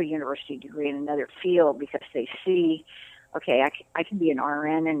already have a university degree in another field because they see, okay, I can be an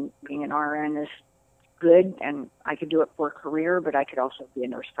RN, and being an RN is good, and I could do it for a career, but I could also be a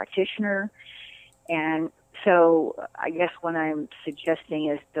nurse practitioner. And so I guess what I'm suggesting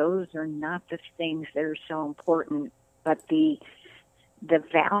is those are not the things that are so important, but the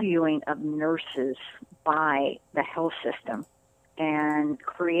valuing of nurses by the health system and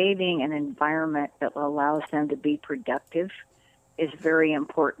creating an environment that allows them to be productive is very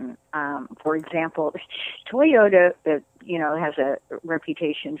important. For example, Toyota, has a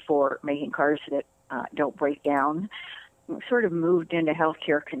reputation for making cars that don't break down, sort of moved into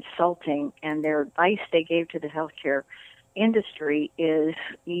healthcare consulting, and their advice they gave to the healthcare industry is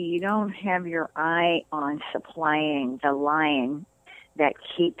you don't have your eye on supplying the line that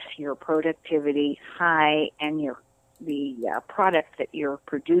keeps your productivity high and the product that you're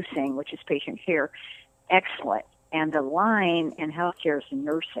producing, which is patient care, excellent. And the line in healthcare is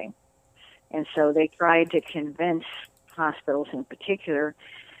nursing. And so they tried to convince hospitals in particular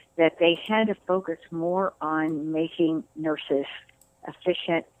that they had to focus more on making nurses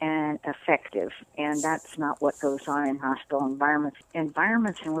efficient and effective. And that's not what goes on in hospital environments.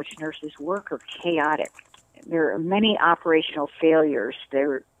 Environments in which nurses work are chaotic. There are many operational failures.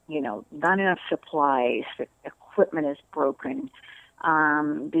 There are, not enough supplies. The equipment is broken.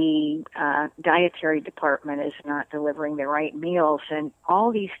 The dietary department is not delivering the right meals, and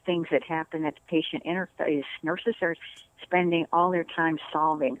all these things that happen at the patient interface, nurses are spending all their time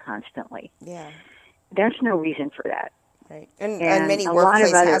solving constantly. Yeah. There's no reason for that. Right. And many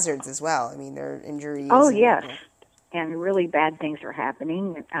workplace hazards as well. I mean, there are injuries. Oh, yes. And really bad things are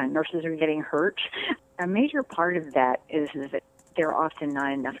happening. Nurses are getting hurt. A major part of that is that there are often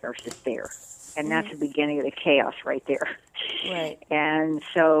not enough nurses there. And that's the beginning of the chaos right there. Right. And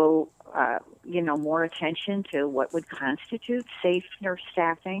so, more attention to what would constitute safe nurse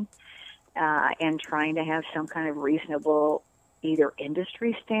staffing and trying to have some kind of reasonable either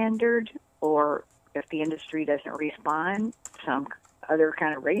industry standard or, if the industry doesn't respond, some other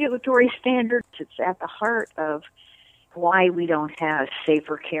kind of regulatory standard. It's at the heart of why we don't have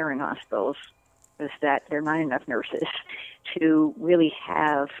safer care in hospitals, is that there are not enough nurses to really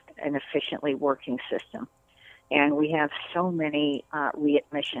have an efficiently working system. And we have so many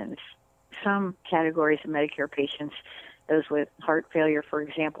readmissions. Some categories of Medicare patients, those with heart failure, for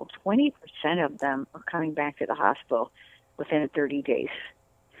example, 20% of them are coming back to the hospital within 30 days.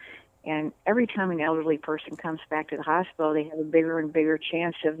 And every time an elderly person comes back to the hospital, they have a bigger and bigger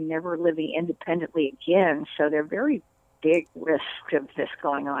chance of never living independently again. So they're very big risk of this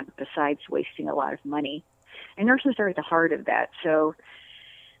going on, besides wasting a lot of money. And nurses are at the heart of that. So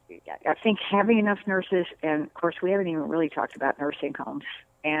I think having enough nurses, and of course we haven't even really talked about nursing homes,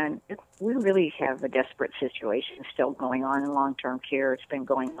 and we really have a desperate situation still going on in long-term care. It's been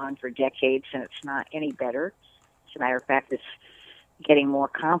going on for decades, and it's not any better. As a matter of fact, it's getting more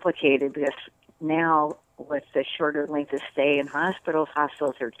complicated because now with the shorter length of stay in hospitals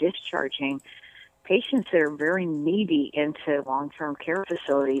are discharging patients that are very needy into long-term care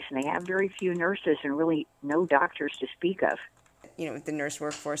facilities, and they have very few nurses and really no doctors to speak of. The nurse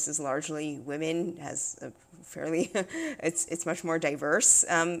workforce is largely women, has a fairly, it's much more diverse,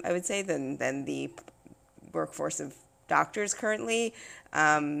 I would say, than the workforce of doctors currently.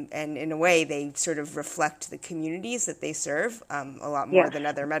 And in a way, they sort of reflect the communities that they serve a lot more than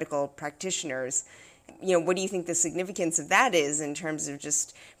other medical practitioners. What do you think the significance of that is in terms of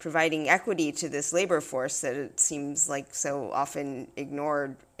just providing equity to this labor force that it seems like so often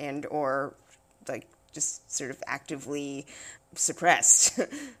ignored and or like just sort of actively suppressed?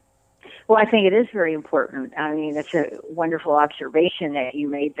 Well, I think it is very important. I mean, it's a wonderful observation that you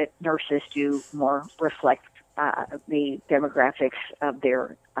made that nurses do more reflect the demographics of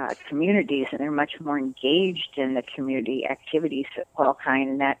their communities, and they're much more engaged in the community activities of all kind,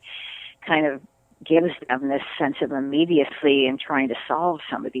 and that kind of gives them this sense of immediacy in trying to solve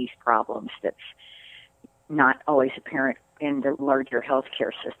some of these problems that's not always apparent in the larger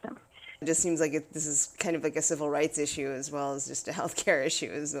healthcare system. It just seems like this is kind of like a civil rights issue as well as just a healthcare issue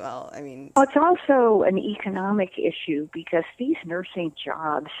as well. I mean, it's also an economic issue because these nursing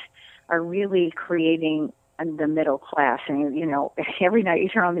jobs are really creating the middle class. And, every night you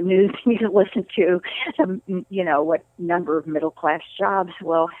turn on the news, you can listen to, what number of middle class jobs.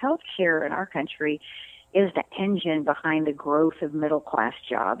 Well, healthcare in our country is the engine behind the growth of middle class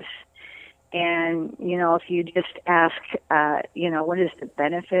jobs. And, if you just ask, what is the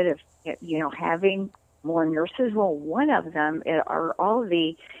benefit of, having more nurses? Well, one of them are all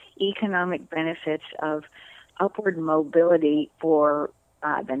the economic benefits of upward mobility for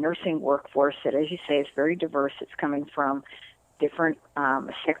the nursing workforce that, as you say, is very diverse. It's coming from different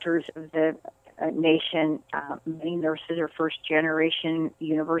sectors of the nation. Many nurses are first-generation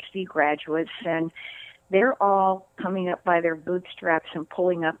university graduates, and they're all coming up by their bootstraps and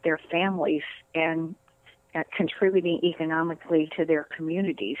pulling up their families and contributing economically to their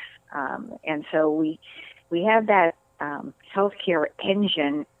communities. And so we have that healthcare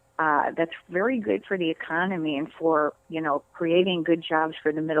engine that's very good for the economy and for, creating good jobs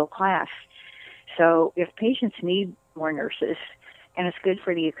for the middle class. So if patients need more nurses and it's good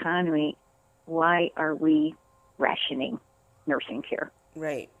for the economy, why are we rationing nursing care?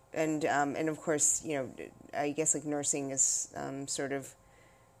 Right. And of course, I guess like nursing is sort of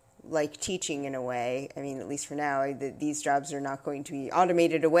like teaching in a way. I mean, at least for now, these jobs are not going to be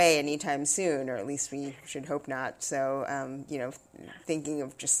automated away anytime soon, or at least we should hope not. So, thinking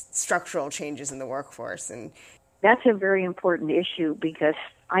of just structural changes in the workforce. And that's a very important issue because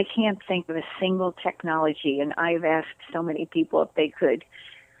I can't think of a single technology, and I've asked so many people if they could,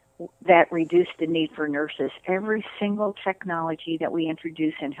 that reduce the need for nurses. Every single technology that we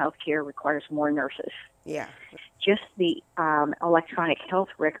introduce in healthcare requires more nurses. Yeah. Just the electronic health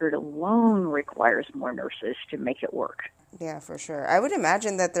record alone requires more nurses to make it work. Yeah, for sure. I would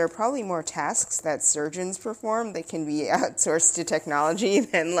imagine that there are probably more tasks that surgeons perform that can be outsourced to technology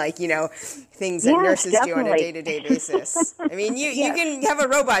than things that nurses do on a day-to-day basis. I mean, you can have a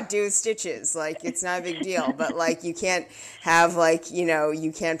robot do stitches, it's not a big deal, but you can't have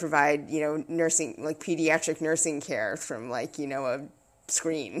you can't provide, nursing, pediatric nursing care from a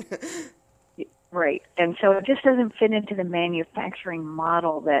screen. Right. And so it just doesn't fit into the manufacturing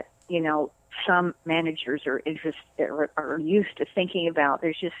model that, some managers are used to thinking about.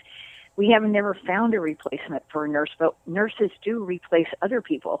 We have never found a replacement for a nurse, but nurses do replace other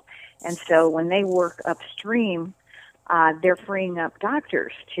people. And so when they work upstream, they're freeing up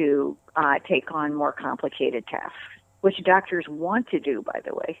doctors to take on more complicated tasks, which doctors want to do, by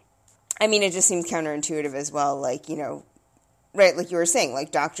the way. I mean, it just seems counterintuitive as well, right, like you were saying,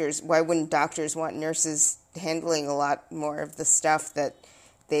 doctors, why wouldn't doctors want nurses handling a lot more of the stuff that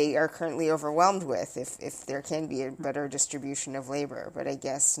they are currently overwhelmed with if there can be a better distribution of labor? But I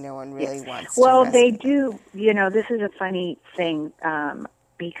guess no one really wants to. Well, they do. This is a funny thing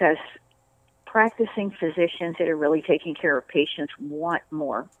because practicing physicians that are really taking care of patients want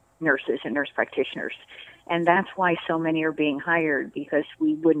more nurses and nurse practitioners. And that's why so many are being hired, because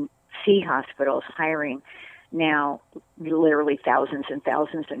we wouldn't see hospitals hiring now literally thousands and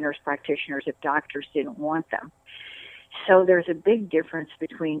thousands of nurse practitioners if doctors didn't want them. So there's a big difference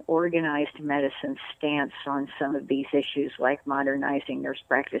between organized medicine's stance on some of these issues like modernizing Nurse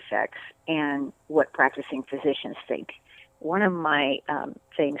Practice Acts and what practicing physicians think. One of my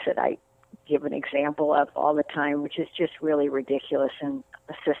things that I give an example of all the time, which is just really ridiculous in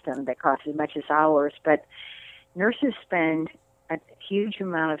a system that costs as much as ours, but nurses spend a huge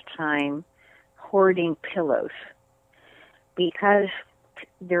amount of time hoarding pillows because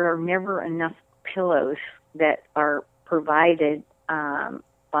there are never enough pillows that are provided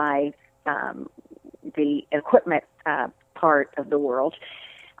by the equipment part of the world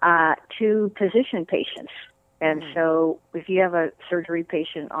to position patients. And so if you have a surgery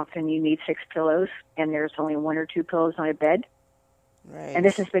patient, often you need 6 pillows, and there's only 1 or 2 pillows on a bed. Right. And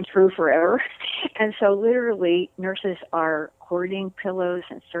this has been true forever. And so literally nurses are hoarding pillows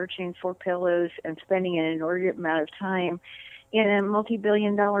and searching for pillows and spending an inordinate amount of time in a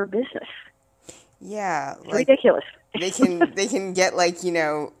multi-billion-dollar business. Yeah. It's ridiculous. They can get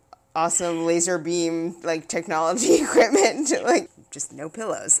awesome laser beam technology equipment, just no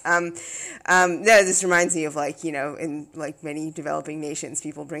pillows. This reminds me of in many developing nations,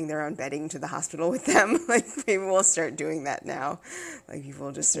 people bring their own bedding to the hospital with them. Maybe we'll start doing that now.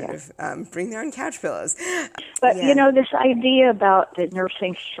 People just sort of bring their own couch pillows. But this idea about the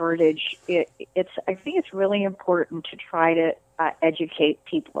nursing shortage, I think it's really important to try to educate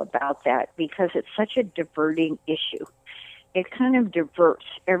people about that because it's such a diverting issue. It kind of diverts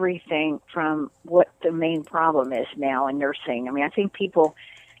everything from what the main problem is now in nursing. I mean, I think people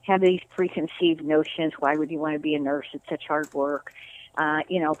have these preconceived notions. Why would you want to be a nurse? It's such hard work.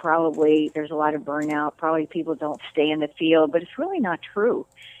 Probably there's a lot of burnout. Probably people don't stay in the field, but it's really not true.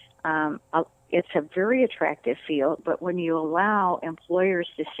 It's a very attractive field, but when you allow employers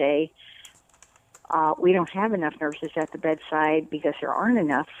to say, we don't have enough nurses at the bedside because there aren't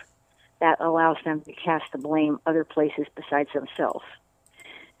enough, that allows them to cast the blame other places besides themselves.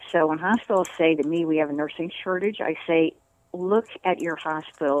 So when hospitals say to me, we have a nursing shortage, I say, look at your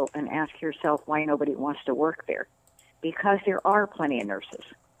hospital and ask yourself why nobody wants to work there. Because there are plenty of nurses.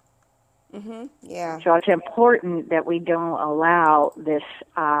 Mm-hmm. Yeah. So it's important that we don't allow this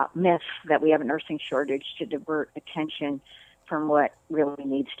myth that we have a nursing shortage to divert attention from what really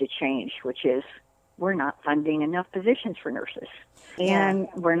needs to change, which is we're not funding enough positions for nurses. And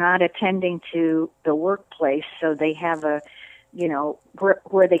we're not attending to the workplace so they have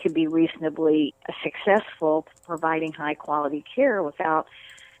where they could be reasonably successful providing high quality care without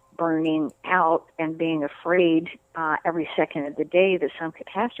burning out and being afraid every second of the day that some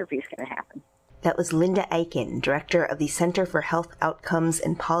catastrophe is going to happen. That was Linda Eichen, director of the Center for Health Outcomes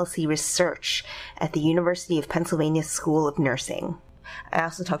and Policy Research at the University of Pennsylvania School of Nursing. I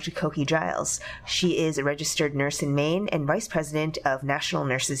also talked to Koki Giles. She is a registered nurse in Maine and vice president of National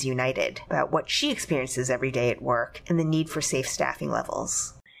Nurses United, about what she experiences every day at work and the need for safe staffing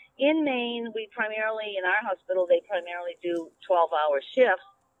levels. In Maine, in our hospital, they primarily do 12-hour shifts.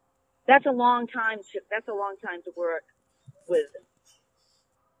 That's a long time to work with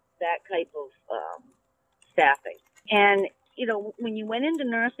that type of staffing. And, when you went into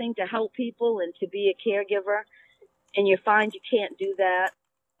nursing to help people and to be a caregiver, and you find you can't do that,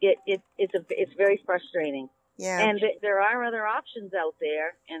 it's very frustrating. Yeah. And there are other options out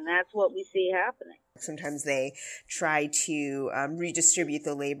there, and that's what we see happening. Sometimes they try to redistribute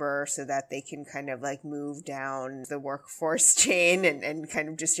the labor so that they can kind of like move down the workforce chain and kind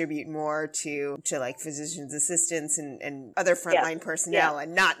of distribute more to like physicians' assistants and other frontline personnel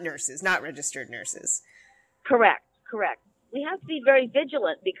and not nurses, not registered nurses. Correct. We have to be very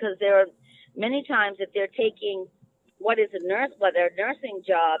vigilant because there are many times that they're taking what their nursing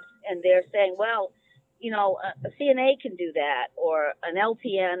jobs, and they're saying, well, a CNA can do that, or an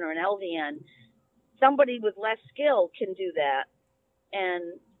LPN or an LVN. Somebody with less skill can do that,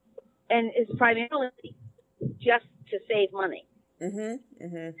 and it's primarily just to save money.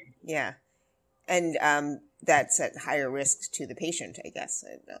 Yeah, and that's at higher risk to the patient, I guess.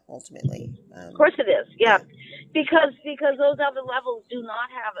 Ultimately, of course it is. Yeah, because those other levels do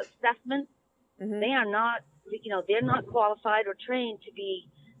not have assessment. They are not, they're not qualified or trained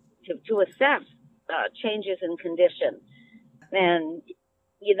to assess changes in condition. And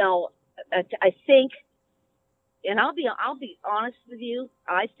I think, and I'll be honest with you,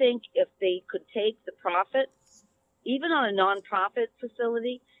 I think if they could take the profit, even on a nonprofit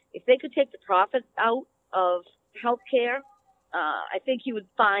facility, if they could take the profit out of healthcare, I think you would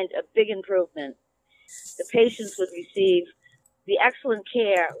find a big improvement. The patients would receive the excellent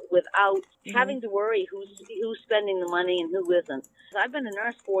care without having to worry who's spending the money and who isn't. I've been a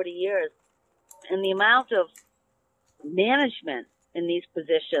nurse 40 years, and the amount of management in these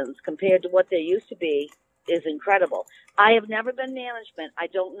positions compared to what there used to be is incredible. I have never been management. I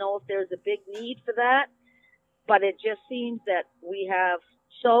don't know if there's a big need for that, but it just seems that we have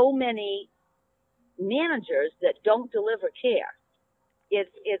so many managers that don't deliver care.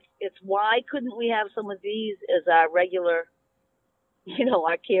 It's why couldn't we have some of these as our regular,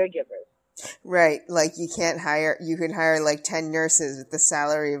 our caregivers? Right, like you can hire like 10 nurses with the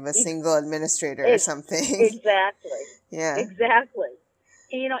salary of a single administrator or something. Exactly. Yeah. Exactly.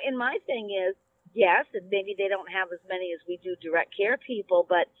 And my thing is, yes, and maybe they don't have as many as we do direct care people,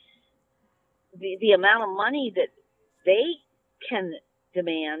 but the amount of money that they can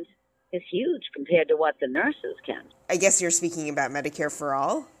demand is huge compared to what the nurses can. I guess you're speaking about Medicare for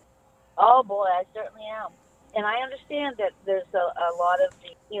All? Oh, boy, I certainly am. And I understand that there's a lot of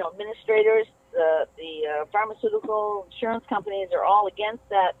the, administrators, the pharmaceutical insurance companies are all against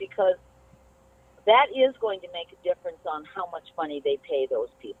that because that is going to make a difference on how much money they pay those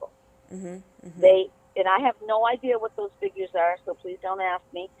people. And I have no idea what those figures are, so please don't ask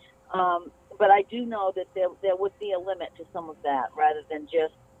me. But I do know that there would be a limit to some of that, rather than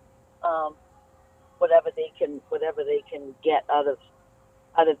just whatever they can get out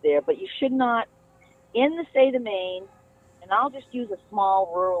of there. But you should not. In the state of Maine, and I'll just use a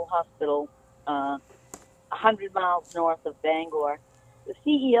small rural hospital 100 miles north of Bangor, the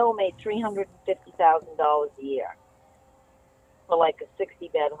CEO made $350,000 a year for like a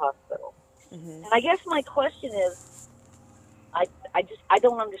 60-bed hospital. And I guess my question is, I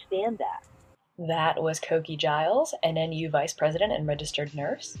don't understand that. That was Koki Giles, NNU Vice President and Registered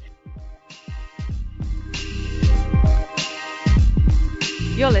Nurse.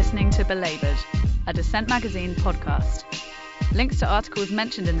 You're listening to Belabored, a Dissent Magazine podcast. Links to articles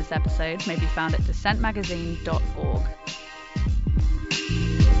mentioned in this episode may be found at dissentmagazine.org.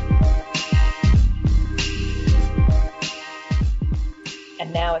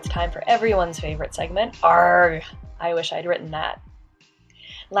 And now it's time for everyone's favorite segment, ARG. I wish I'd written that.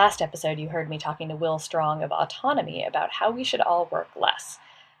 Last episode, you heard me talking to Will Strong of Autonomy about how we should all work less.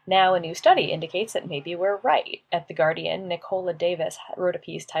 Now, a new study indicates that maybe we're right. At The Guardian, Nicola Davis wrote a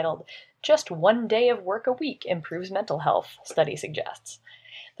piece titled, "Just 1 day of work a week improves mental health," study suggests.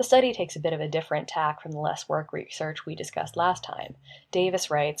 The study takes a bit of a different tack from the less work research we discussed last time.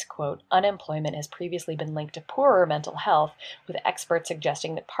 Davis writes, quote, "Unemployment has previously been linked to poorer mental health, with experts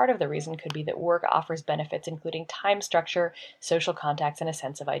suggesting that part of the reason could be that work offers benefits including time structure, social contacts, and a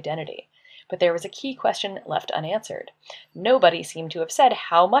sense of identity. But there was a key question left unanswered. Nobody seemed to have said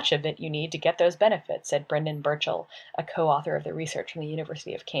how much of it you need to get those benefits, said Brendan Burchell, a co-author of the research from the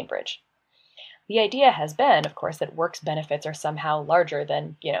University of Cambridge. The idea has been, of course, that work's benefits are somehow larger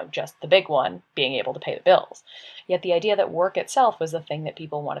than, just the big one, being able to pay the bills. Yet the idea that work itself was the thing that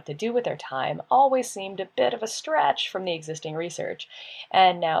people wanted to do with their time always seemed a bit of a stretch from the existing research.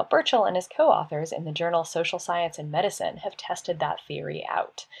 And now Burchell and his co-authors in the journal Social Science and Medicine have tested that theory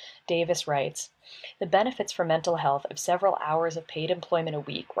out. Davis writes, "The benefits for mental health of several hours of paid employment a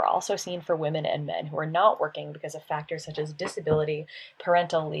week were also seen for women and men who are not working because of factors such as disability,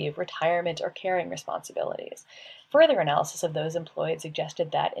 parental leave, retirement, or caring responsibilities. Further analysis of those employed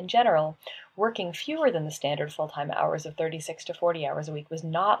suggested that, in general, working fewer than the standard full-time hours of 36 to 40 hours a week was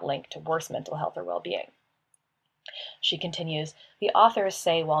not linked to worse mental health or well-being." She continues, "The authors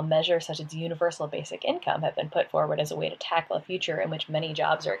say while measures such as universal basic income have been put forward as a way to tackle a future in which many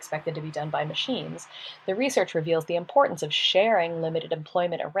jobs are expected to be done by machines, the research reveals the importance of sharing limited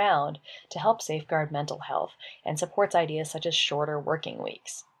employment around to help safeguard mental health and supports ideas such as shorter working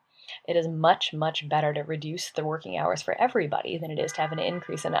weeks. It is much, much better to reduce the working hours for everybody than it is to have an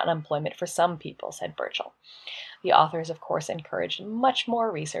increase in unemployment for some people," said Burchell. The authors, of course, encouraged much more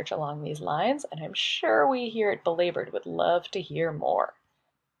research along these lines, and I'm sure we here at Belabored would love to hear more.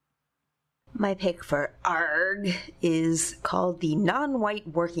 My pick for ARG is called The Non-White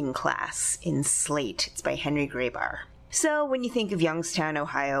Working Class in Slate. It's by Henry Grabar. So, when you think of Youngstown,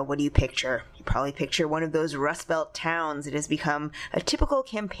 Ohio, what do you picture? You probably picture one of those Rust Belt towns that has become a typical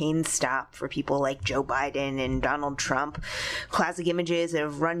campaign stop for people like Joe Biden and Donald Trump. Classic images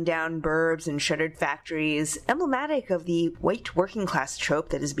of rundown burbs and shuttered factories, emblematic of the white working class trope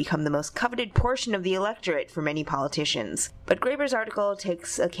that has become the most coveted portion of the electorate for many politicians. But Grabar's article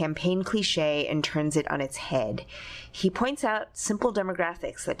takes a campaign cliche and turns it on its head. He points out simple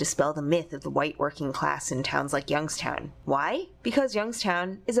demographics that dispel the myth of the white working class in towns like Youngstown. Why? Because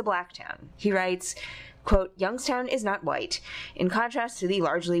Youngstown is a black town. He writes, quote, "Youngstown is not white. In contrast to the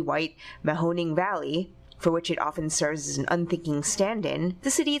largely white Mahoning Valley, for which it often serves as an unthinking stand-in,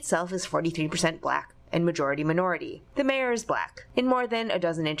 the city itself is 43% black and majority minority. The mayor is black. In more than a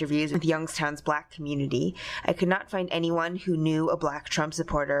dozen interviews with Youngstown's black community, I could not find anyone who knew a black Trump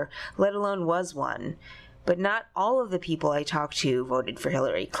supporter, let alone was one. But not all of the people I talked to voted for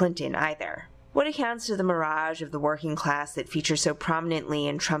Hillary Clinton either." What accounts for the mirage of the working class that features so prominently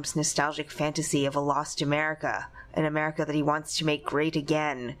in Trump's nostalgic fantasy of a lost America, an America that he wants to make great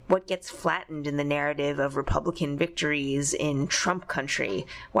again? What gets flattened in the narrative of Republican victories in Trump country?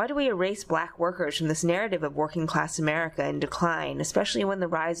 Why do we erase black workers from this narrative of working class America in decline, especially when the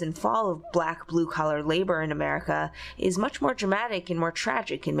rise and fall of black blue-collar labor in America is much more dramatic and more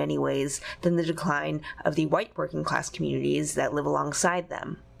tragic in many ways than the decline of the white working class communities that live alongside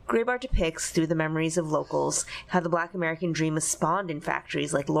them? Grabar depicts, through the memories of locals, how the black American dream was spawned in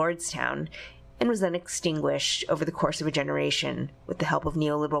factories like Lordstown and was then extinguished over the course of a generation with the help of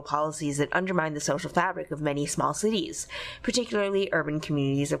neoliberal policies that undermined the social fabric of many small cities, particularly urban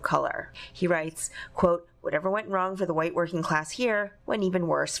communities of color. He writes, quote, "Whatever went wrong for the white working class here went even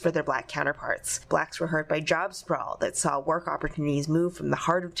worse for their black counterparts. Blacks were hurt by job sprawl that saw work opportunities move from the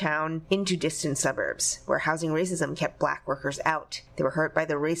heart of town into distant suburbs, where housing racism kept black workers out. They were hurt by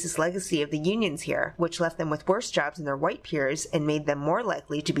the racist legacy of the unions here, which left them with worse jobs than their white peers and made them more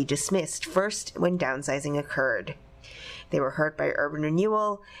likely to be dismissed first when downsizing occurred. They were hurt by urban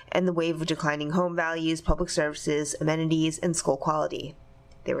renewal and the wave of declining home values, public services, amenities, and school quality.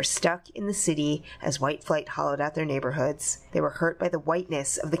 They were stuck in the city as white flight hollowed out their neighborhoods. They were hurt by the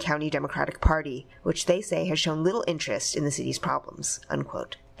whiteness of the county Democratic Party, which they say has shown little interest in the city's problems,"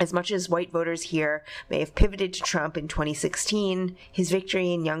 unquote. As much as white voters here may have pivoted to Trump in 2016, his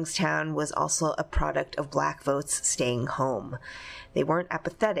victory in Youngstown was also a product of black votes staying home. They weren't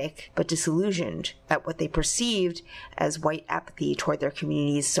apathetic, but disillusioned at what they perceived as white apathy toward their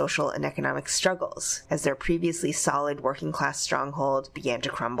community's social and economic struggles, as their previously solid working-class stronghold began to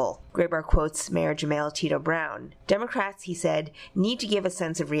crumble. Grabar quotes Mayor Jamail Tito Brown. "Democrats," he said, "need to give a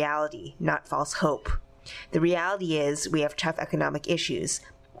sense of reality, not false hope. The reality is we have tough economic issues,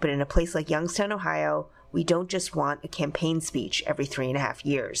 but in a place like Youngstown, Ohio, we don't just want a campaign speech every 3.5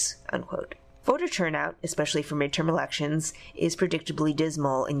 years, unquote. Voter turnout, especially for midterm elections, is predictably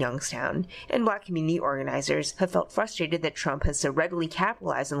dismal in Youngstown, and black community organizers have felt frustrated that Trump has so readily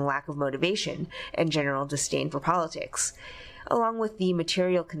capitalized on the lack of motivation and general disdain for politics, along with the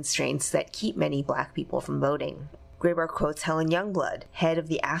material constraints that keep many black people from voting. Grabar quotes Helen Youngblood, head of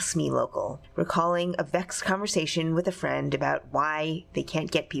the Ask Me local, recalling a vexed conversation with a friend about why they can't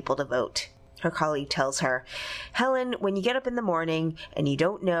get people to vote. Her colleague tells her, "Helen, when you get up in the morning and you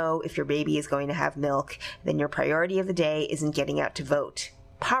don't know if your baby is going to have milk, then your priority of the day isn't getting out to vote.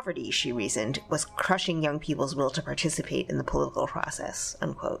 Poverty," she reasoned, "was crushing young people's will to participate in the political process,"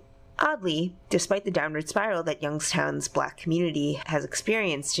 unquote. Oddly, despite the downward spiral that Youngstown's Black community has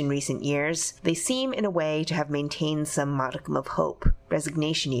experienced in recent years, they seem in a way to have maintained some modicum of hope,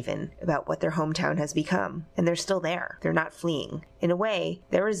 resignation even, about what their hometown has become. And they're still there. They're not fleeing. In a way,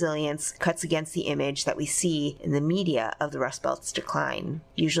 their resilience cuts against the image that we see in the media of the Rust Belt's decline.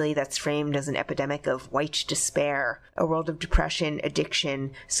 Usually that's framed as an epidemic of white despair, a world of depression,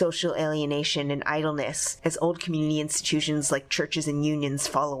 addiction, social alienation, and idleness, as old community institutions like churches and unions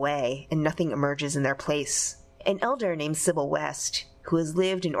fall away, and nothing emerges in their place. An elder named Sybil West, who has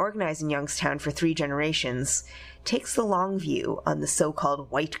lived and organized in Youngstown for 3 generations, takes the long view on the so-called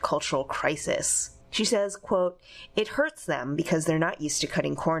white cultural crisis. She says, quote, "It hurts them because they're not used to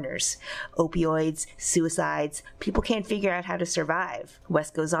cutting corners. Opioids, suicides, people can't figure out how to survive."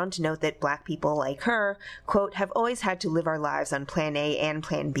 West goes on to note that Black people like her, quote, "have always had to live our lives on plan A and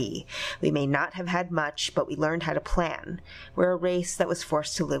plan B. We may not have had much, but we learned how to plan. We're a race that was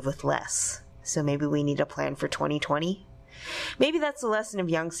forced to live with less. So maybe we need a plan for 2020? Maybe that's the lesson of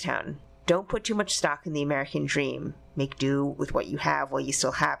Youngstown. Don't put too much stock in the American dream. Make do with what you have while you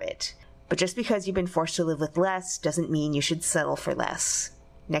still have it. But just because you've been forced to live with less doesn't mean you should settle for less.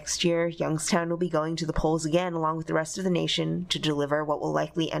 Next year, Youngstown will be going to the polls again along with the rest of the nation to deliver what will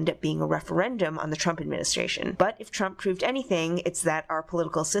likely end up being a referendum on the Trump administration. But if Trump proved anything, it's that our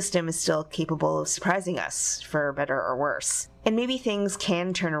political system is still capable of surprising us, for better or worse. And maybe things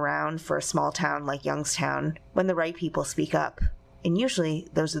can turn around for a small town like Youngstown when the right people speak up. And usually,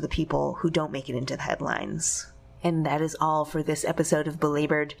 those are the people who don't make it into the headlines. And that is all for this episode of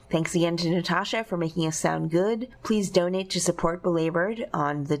Belabored. Thanks again to Natasha for making us sound good. Please donate to support Belabored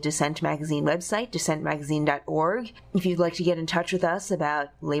on the Dissent Magazine website, dissentmagazine.org. If you'd like to get in touch with us about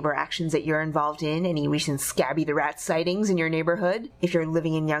labor actions that you're involved in, any recent Scabby the Rat sightings in your neighborhood, if you're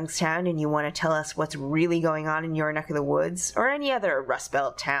living in Youngstown and you want to tell us what's really going on in your neck of the woods, or any other Rust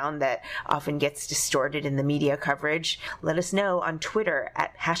Belt town that often gets distorted in the media coverage, let us know on Twitter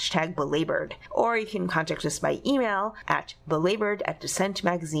at #Belabored. Or you can contact us by email at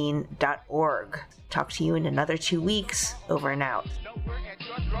belabored@dissentmagazine.org. Talk to you in another 2 weeks. Over and out.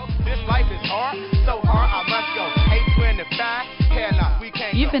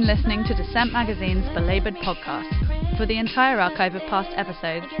 You've been listening to Dissent Magazine's Belabored podcast. For the entire archive of past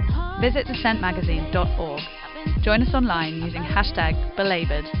episodes, visit dissentmagazine.org. Join us online using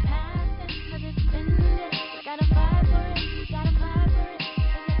 #Belabored.